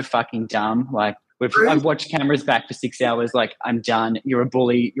are so fucking dumb. Like, I've watched cameras back for 6 hours. Like, I'm done. You're a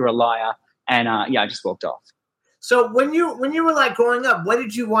bully. You're a liar. And I just walked off. So when you were like growing up, what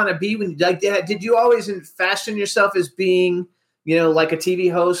did you want to be? Did you always fashion yourself as being, like a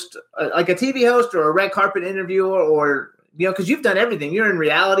TV host, or a red carpet interviewer, or because you've done everything. You're in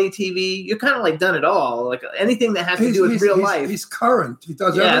reality TV. You're kind of like done it all, like anything that has to do with real life. He's current. He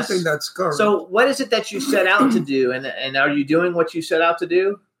does everything that's current. So what is it that you set out to do, and are you doing what you set out to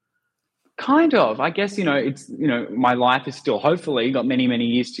do? Kind of. I guess it's my life is still hopefully got many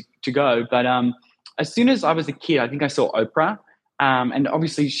years to go, but as soon as I was a kid, I think I saw Oprah, and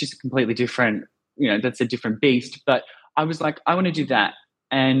obviously she's a completely different, that's a different beast. But I was like, I want to do that.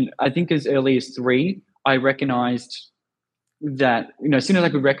 And I think as early as 3, I recognized that, as soon as I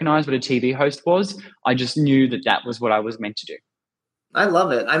could recognize what a TV host was, I just knew that was what I was meant to do. I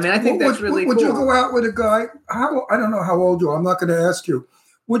love it. I mean, I think that's really cool. Would you go out with a guy? I don't know how old you are. I'm not going to ask you.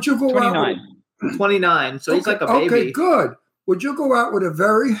 Would you go 29. out with 29. So he's like a baby. Okay, good. Would you go out with a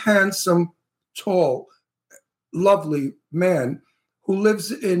very handsome, tall, lovely man who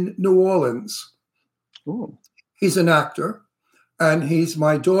lives in New Orleans? Ooh. He's an actor, and he's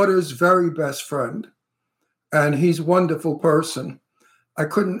my daughter's very best friend, and he's a wonderful person. I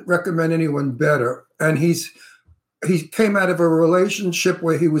couldn't recommend anyone better. And he came out of a relationship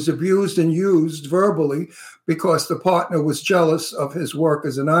where he was abused and used verbally because the partner was jealous of his work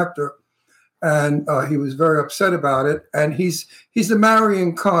as an actor. And he was very upset about it. And he's the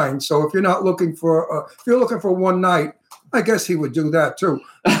marrying kind. So if you're not looking for, if you're looking for one night, I guess he would do that too.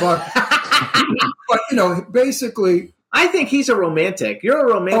 But, basically. I think he's a romantic. You're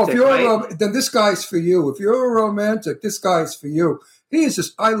a romantic. Oh, if you're then this guy's for you. If you're a romantic, this guy's for you. He is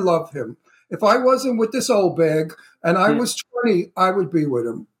just, I love him. If I wasn't with this old bag and I was 20, I would be with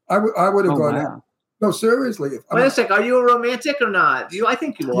him. I would have gone out. No, seriously. Wait a sec. Are you a romantic or not? I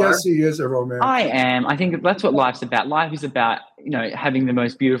think you are. Yes, he is a romantic. I am. I think that's what life's about. Life is about, having the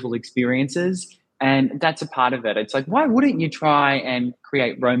most beautiful experiences. And that's a part of it. It's like, why wouldn't you try and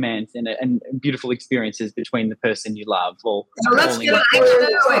create romance and beautiful experiences between the person you love? Or let's get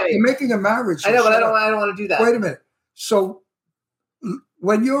You're making a marriage. I know, but I don't want to do that. Wait a minute. So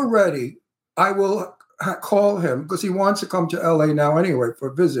when you're ready, I will call him because he wants to come to LA now anyway for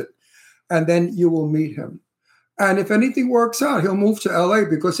a visit. And then you will meet him. And if anything works out, he'll move to LA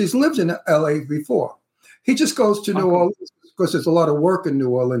because he's lived in LA before. He just goes to New Orleans because there's a lot of work in New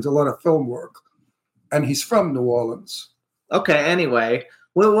Orleans, a lot of film work. And he's from New Orleans. Okay, anyway.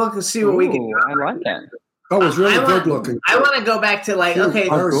 We'll see what we can do. I like that. Oh, he's really good looking. I want to go back to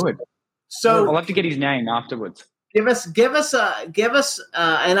good. So I'll have to get his name afterwards. Give us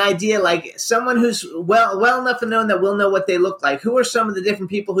an idea, like someone who's well enough known that we'll know what they look like. Who are some of the different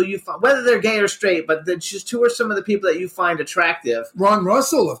people who you find, whether they're gay or straight, but just who are some of the people that you find attractive? Ron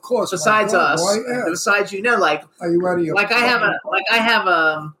Russell, of course. Besides us, besides like, are you ready? Like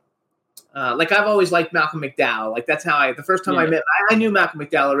I've always liked Malcolm McDowell. Like that's how the first time I met, I knew Malcolm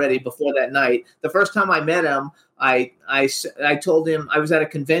McDowell already before that night. The first time I met him, I told him I was at a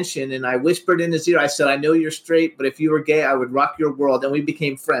convention and I whispered in his ear. I said, "I know you're straight, but if you were gay, I would rock your world." And we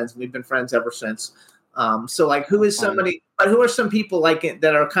became friends. We've been friends ever since. So like, who is somebody? But who are some people like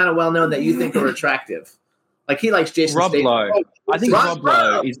that are kind of well known that you think are attractive? Like he likes Jason Rob Statham. Lowe. I think Rob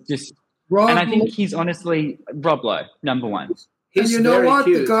Lowe is just, and I think he's honestly Rob Lowe, number one. And you know what?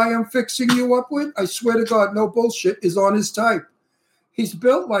 Cute. The guy I'm fixing you up with, I swear to God, no bullshit, is on his type. He's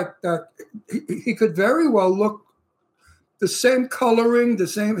built like that. He could very well look the same coloring, the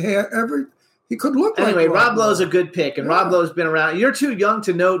same hair. He could look anyway, like Rob Lowe's a good pick, and Rob Lowe's been around. You're too young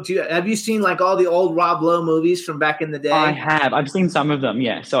to know. Have you seen like all the old Rob Lowe movies from back in the day? I have. I've seen some of them,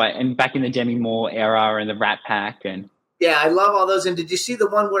 yeah. So and back in the Demi Moore era and the Rat Pack and yeah, I love all those. And did you see the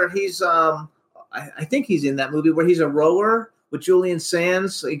one where he's I think he's in that movie where he's a rower with Julian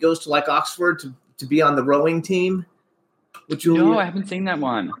Sands? He goes to like Oxford to be on the rowing team with Julian. No, I haven't seen that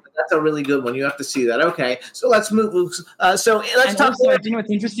one. That's a really good one. You have to see that. Okay, so let's move. Let's talk. Also, you know what's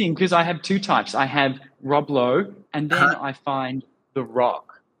interesting? Because I have two types. I have Rob Lowe, and then I find The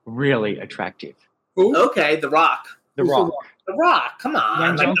Rock really attractive. Ooh. Okay, The Rock. The Rock. The Rock. Come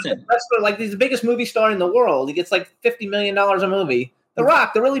on, Dwayne Johnson. He's the biggest movie star in the world. He gets like $50 million a movie. The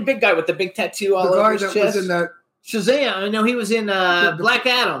Rock, the really big guy with the big tattoo all over his chest. The guy that was in that Shazam. I know he was in Black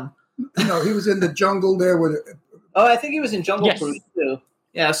Adam. No, he was in the jungle there with. Oh, I think he was in Jungle Cruise too.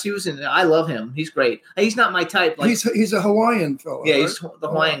 Yes, he was in. I love him. He's great. He's not my type. Like, he's a Hawaiian fellow. Yeah, right? he's the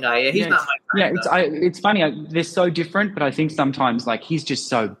Hawaiian guy. Yeah, he's not my type. Yeah, it's funny. They're so different, but I think sometimes like he's just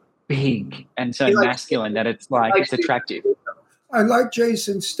so big and so masculine that it's like it's attractive. I like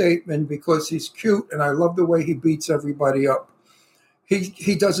Jason Statham because he's cute, and I love the way he beats everybody up.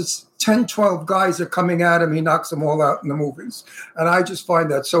 He does it. 10, 12 guys are coming at him. He knocks them all out in the movies, and I just find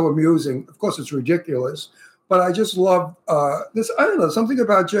that so amusing. Of course, it's ridiculous. But I just love this. I don't know, something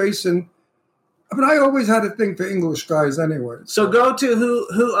about Jason. I mean, I always had a thing for English guys anyway. So go to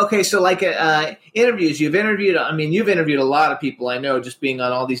who? Okay, so like interviews. You've interviewed a lot of people. I know, just being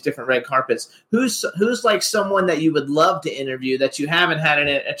on all these different red carpets. Who's like someone that you would love to interview that you haven't had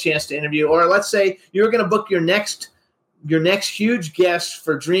a chance to interview? Or let's say you're going to book your next huge guest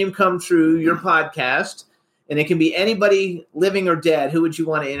for Dream Come True, your podcast, and it can be anybody living or dead. Who would you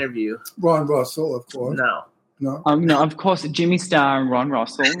want to interview? Ron Russell, of course. No. No, of course, Jimmy Starr and Ron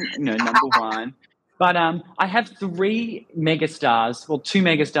Russell, number one. But I have three megastars, well, two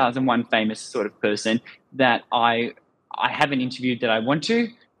megastars and one famous sort of person that I haven't interviewed that I want to.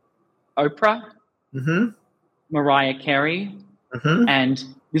 Oprah, Mariah Carey, and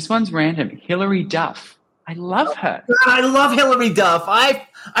this one's random, Hilary Duff. I love her. I love Hilary Duff.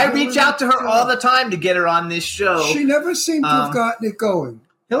 I reach out to her all the time to get her on this show. She never seemed to have gotten it going.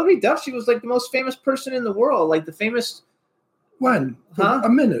 Hilary Duff, she was like the most famous person in the world, like the famous. When? A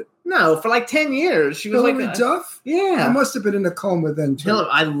minute? No, for like 10 years. She was Hilary Duff? Yeah. I must have been in a coma then too.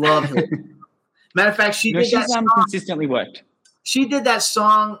 I love her. Matter of fact, she's consistently worked. She did that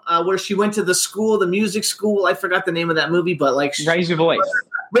song where she went to the music school. I forgot the name of that movie, but like Raise Your Voice.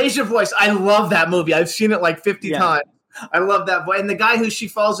 Raise Your Voice. I love that movie. I've seen it like 50 times. I love that voice. And the guy who she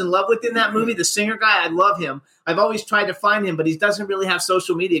falls in love with in that movie, the singer guy, I love him. I've always tried to find him, but he doesn't really have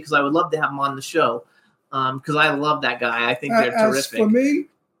social media because I would love to have him on the show because I love that guy. I think they're terrific. As for me,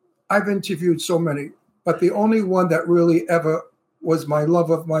 I've interviewed so many, but the only one that really ever was my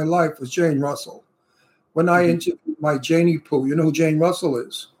love of my life was Jane Russell. When I interviewed my Janie Poo, you know who Jane Russell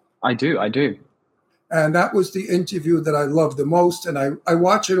is? I do. And that was the interview that I loved the most, and I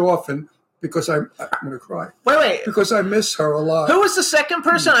watch it often because I'm going to cry. Wait. Because I miss her a lot. Who was the second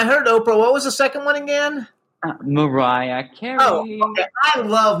person? I heard Oprah. What was the second one again? Mariah Carey. Oh, okay. I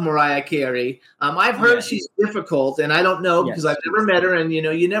love Mariah Carey. I've heard she's difficult, and I don't know because I've never met her. And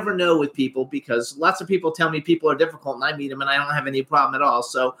you never know with people because lots of people tell me people are difficult, and I meet them, and I don't have any problem at all.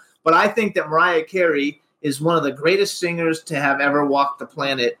 So, but I think that Mariah Carey is one of the greatest singers to have ever walked the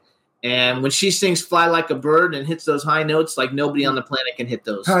planet. And when she sings "Fly Like a Bird" and hits those high notes, like nobody on the planet can hit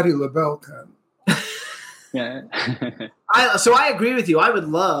those. Patti LaBelle can. Yeah. So I agree with you. I would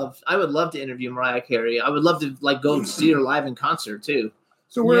love to interview Mariah Carey. I would love to go see her live in concert too.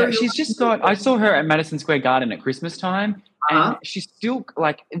 So she's just got. I saw her at Madison Square Garden at Christmas time, and she's still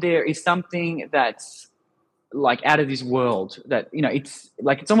like there is something that's like out of this world. That it's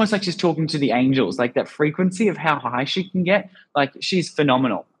almost like she's talking to the angels. Like that frequency of how high she can get. Like she's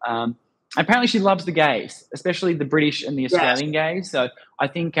phenomenal. Apparently she loves the gays, especially the British and the Australian gays. So I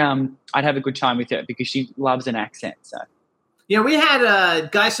think I'd have a good time with her because she loves an accent. So we had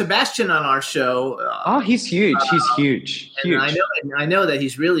Guy Sebastian on our show. He's huge. He's huge. Huge. I know that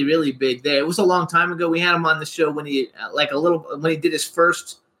he's really, really big there. It was a long time ago. We had him on the show when he when he did his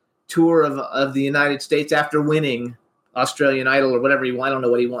first tour of the United States after winning Australian Idol or whatever he won. I don't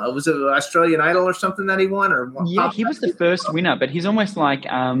know what he won. Was it Australian Idol or something that he won? He was the first winner, but he's almost like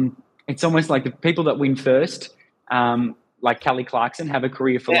it's almost like the people that win first, like Kelly Clarkson, have a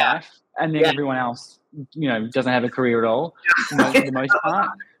career for life, and then everyone else, doesn't have a career at all for the most part.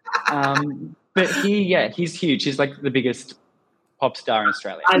 But he's huge. He's like the biggest pop star in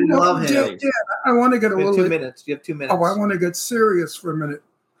Australia. I love him. Yeah, I want to get a little 2 minutes. You have 2 minutes. Oh, I want to get serious for a minute.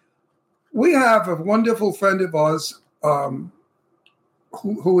 We have a wonderful friend of ours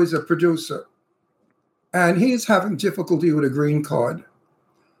who is a producer, and he is having difficulty with a green card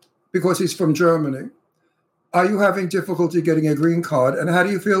because he's from Germany. Are you having difficulty getting a green card? And how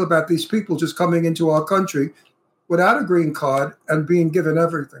do you feel about these people just coming into our country without a green card and being given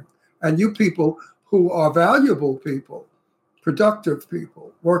everything? And you people who are valuable people, productive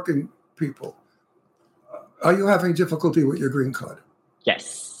people, working people, are you having difficulty with your green card?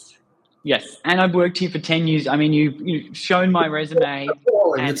 Yes. And I've worked here for 10 years. I mean, you've shown my resume.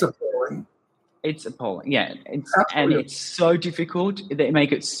 It's appalling. It's appalling. Yeah. And it's so difficult. They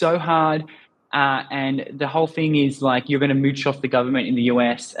make it so hard. And the whole thing is like you're going to mooch off the government in the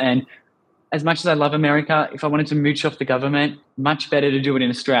US. And as much as I love America, if I wanted to mooch off the government, much better to do it in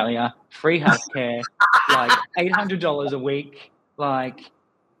Australia. Free healthcare, like $800 a week, like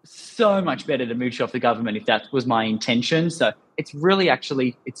so much better to mooch off the government if that was my intention. So it's really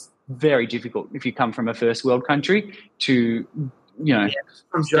it's very difficult if you come from a first world country to,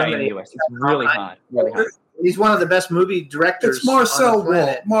 from stay Germany. in the US. It's really hard. He's one of the best movie directors. It's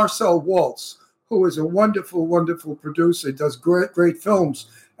Marcel Waltz, who is a wonderful, wonderful producer. He does great films.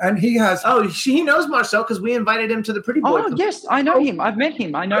 And he has... Oh, he knows Marcel because we invited him to the Pretty Boy. Oh, yes, I know him. I've met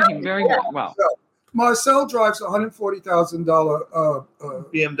him. I know him very well. Marcel drives a $140,000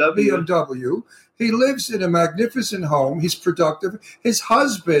 BMW. He lives in a magnificent home. He's productive. His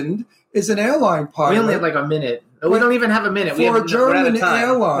husband is an airline pilot. We only have like a minute. We don't even have a minute. For a German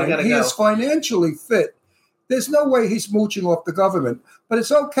airline, he is financially fit. There's no way he's mooching off the government. But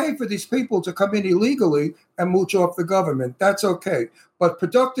it's okay for these people to come in illegally and mooch off the government. That's okay. But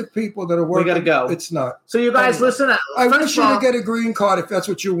productive people that are working, we gotta go. It's not. So you guys listen. I wish you to get a green card if that's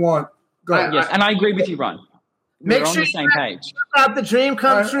what you want. Go. Yes, and I agree with you, Ron. Make We're sure on the same page. Check out the Dream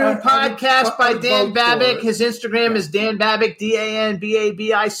Come True podcast by Dan Babic. His Instagram is Dan Babic,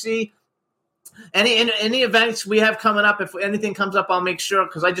 DanBabic. Any events we have coming up, if anything comes up, I'll make sure,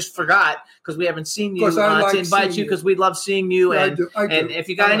 because I just forgot, because we haven't seen you, to invite you, because we love seeing you. Yeah, and if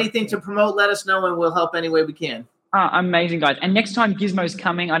you got anything to promote, let us know, and we'll help any way we can. Amazing, guys. And next time Gizmo's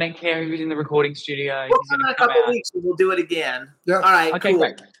coming, I don't care who's in the recording studio. We'll come in a couple of weeks and we'll do it again. Yeah. All right, okay,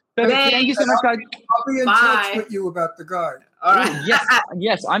 cool. Great. Thank you so much, guys. I'll be in touch with you about the guide. All right.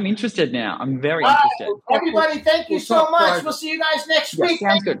 Yes, I'm interested now. I'm very All interested. Right. Everybody, thank you so much. We'll see you guys next week.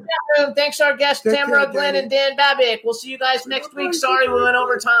 Sounds good. Thanks our guests, Tamara, Glynn, and Dan Babic. We'll see you guys next week. Sorry we went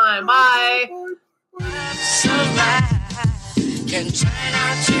over time. Bye. Can try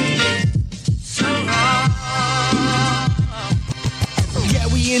not to be so wrong. Yeah,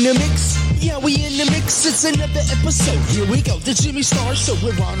 we in the mix. Yeah, we in the mix. It's another episode. Here we go. The Jimmy Star Show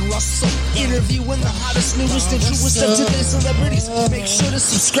with Ron Russell. Interviewing the hottest, newest, and truest of today's celebrities. Make sure to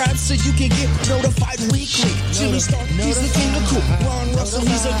subscribe so you can get notified weekly. Jimmy Star, he's the king of cool. Ron Russell,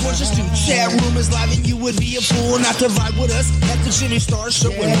 he's a gorgeous dude. Chat room is live and you would be a fool not to vibe with us at the Jimmy Star Show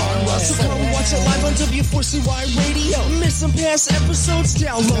with Ron Russell. Come watch it live on W4CY Radio. Miss some past episodes?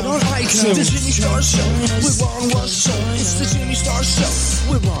 Download on iTunes. The Jimmy Star Show with Ron Russell. It's the Jimmy Star Show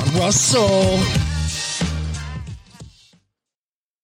with Ron Russell.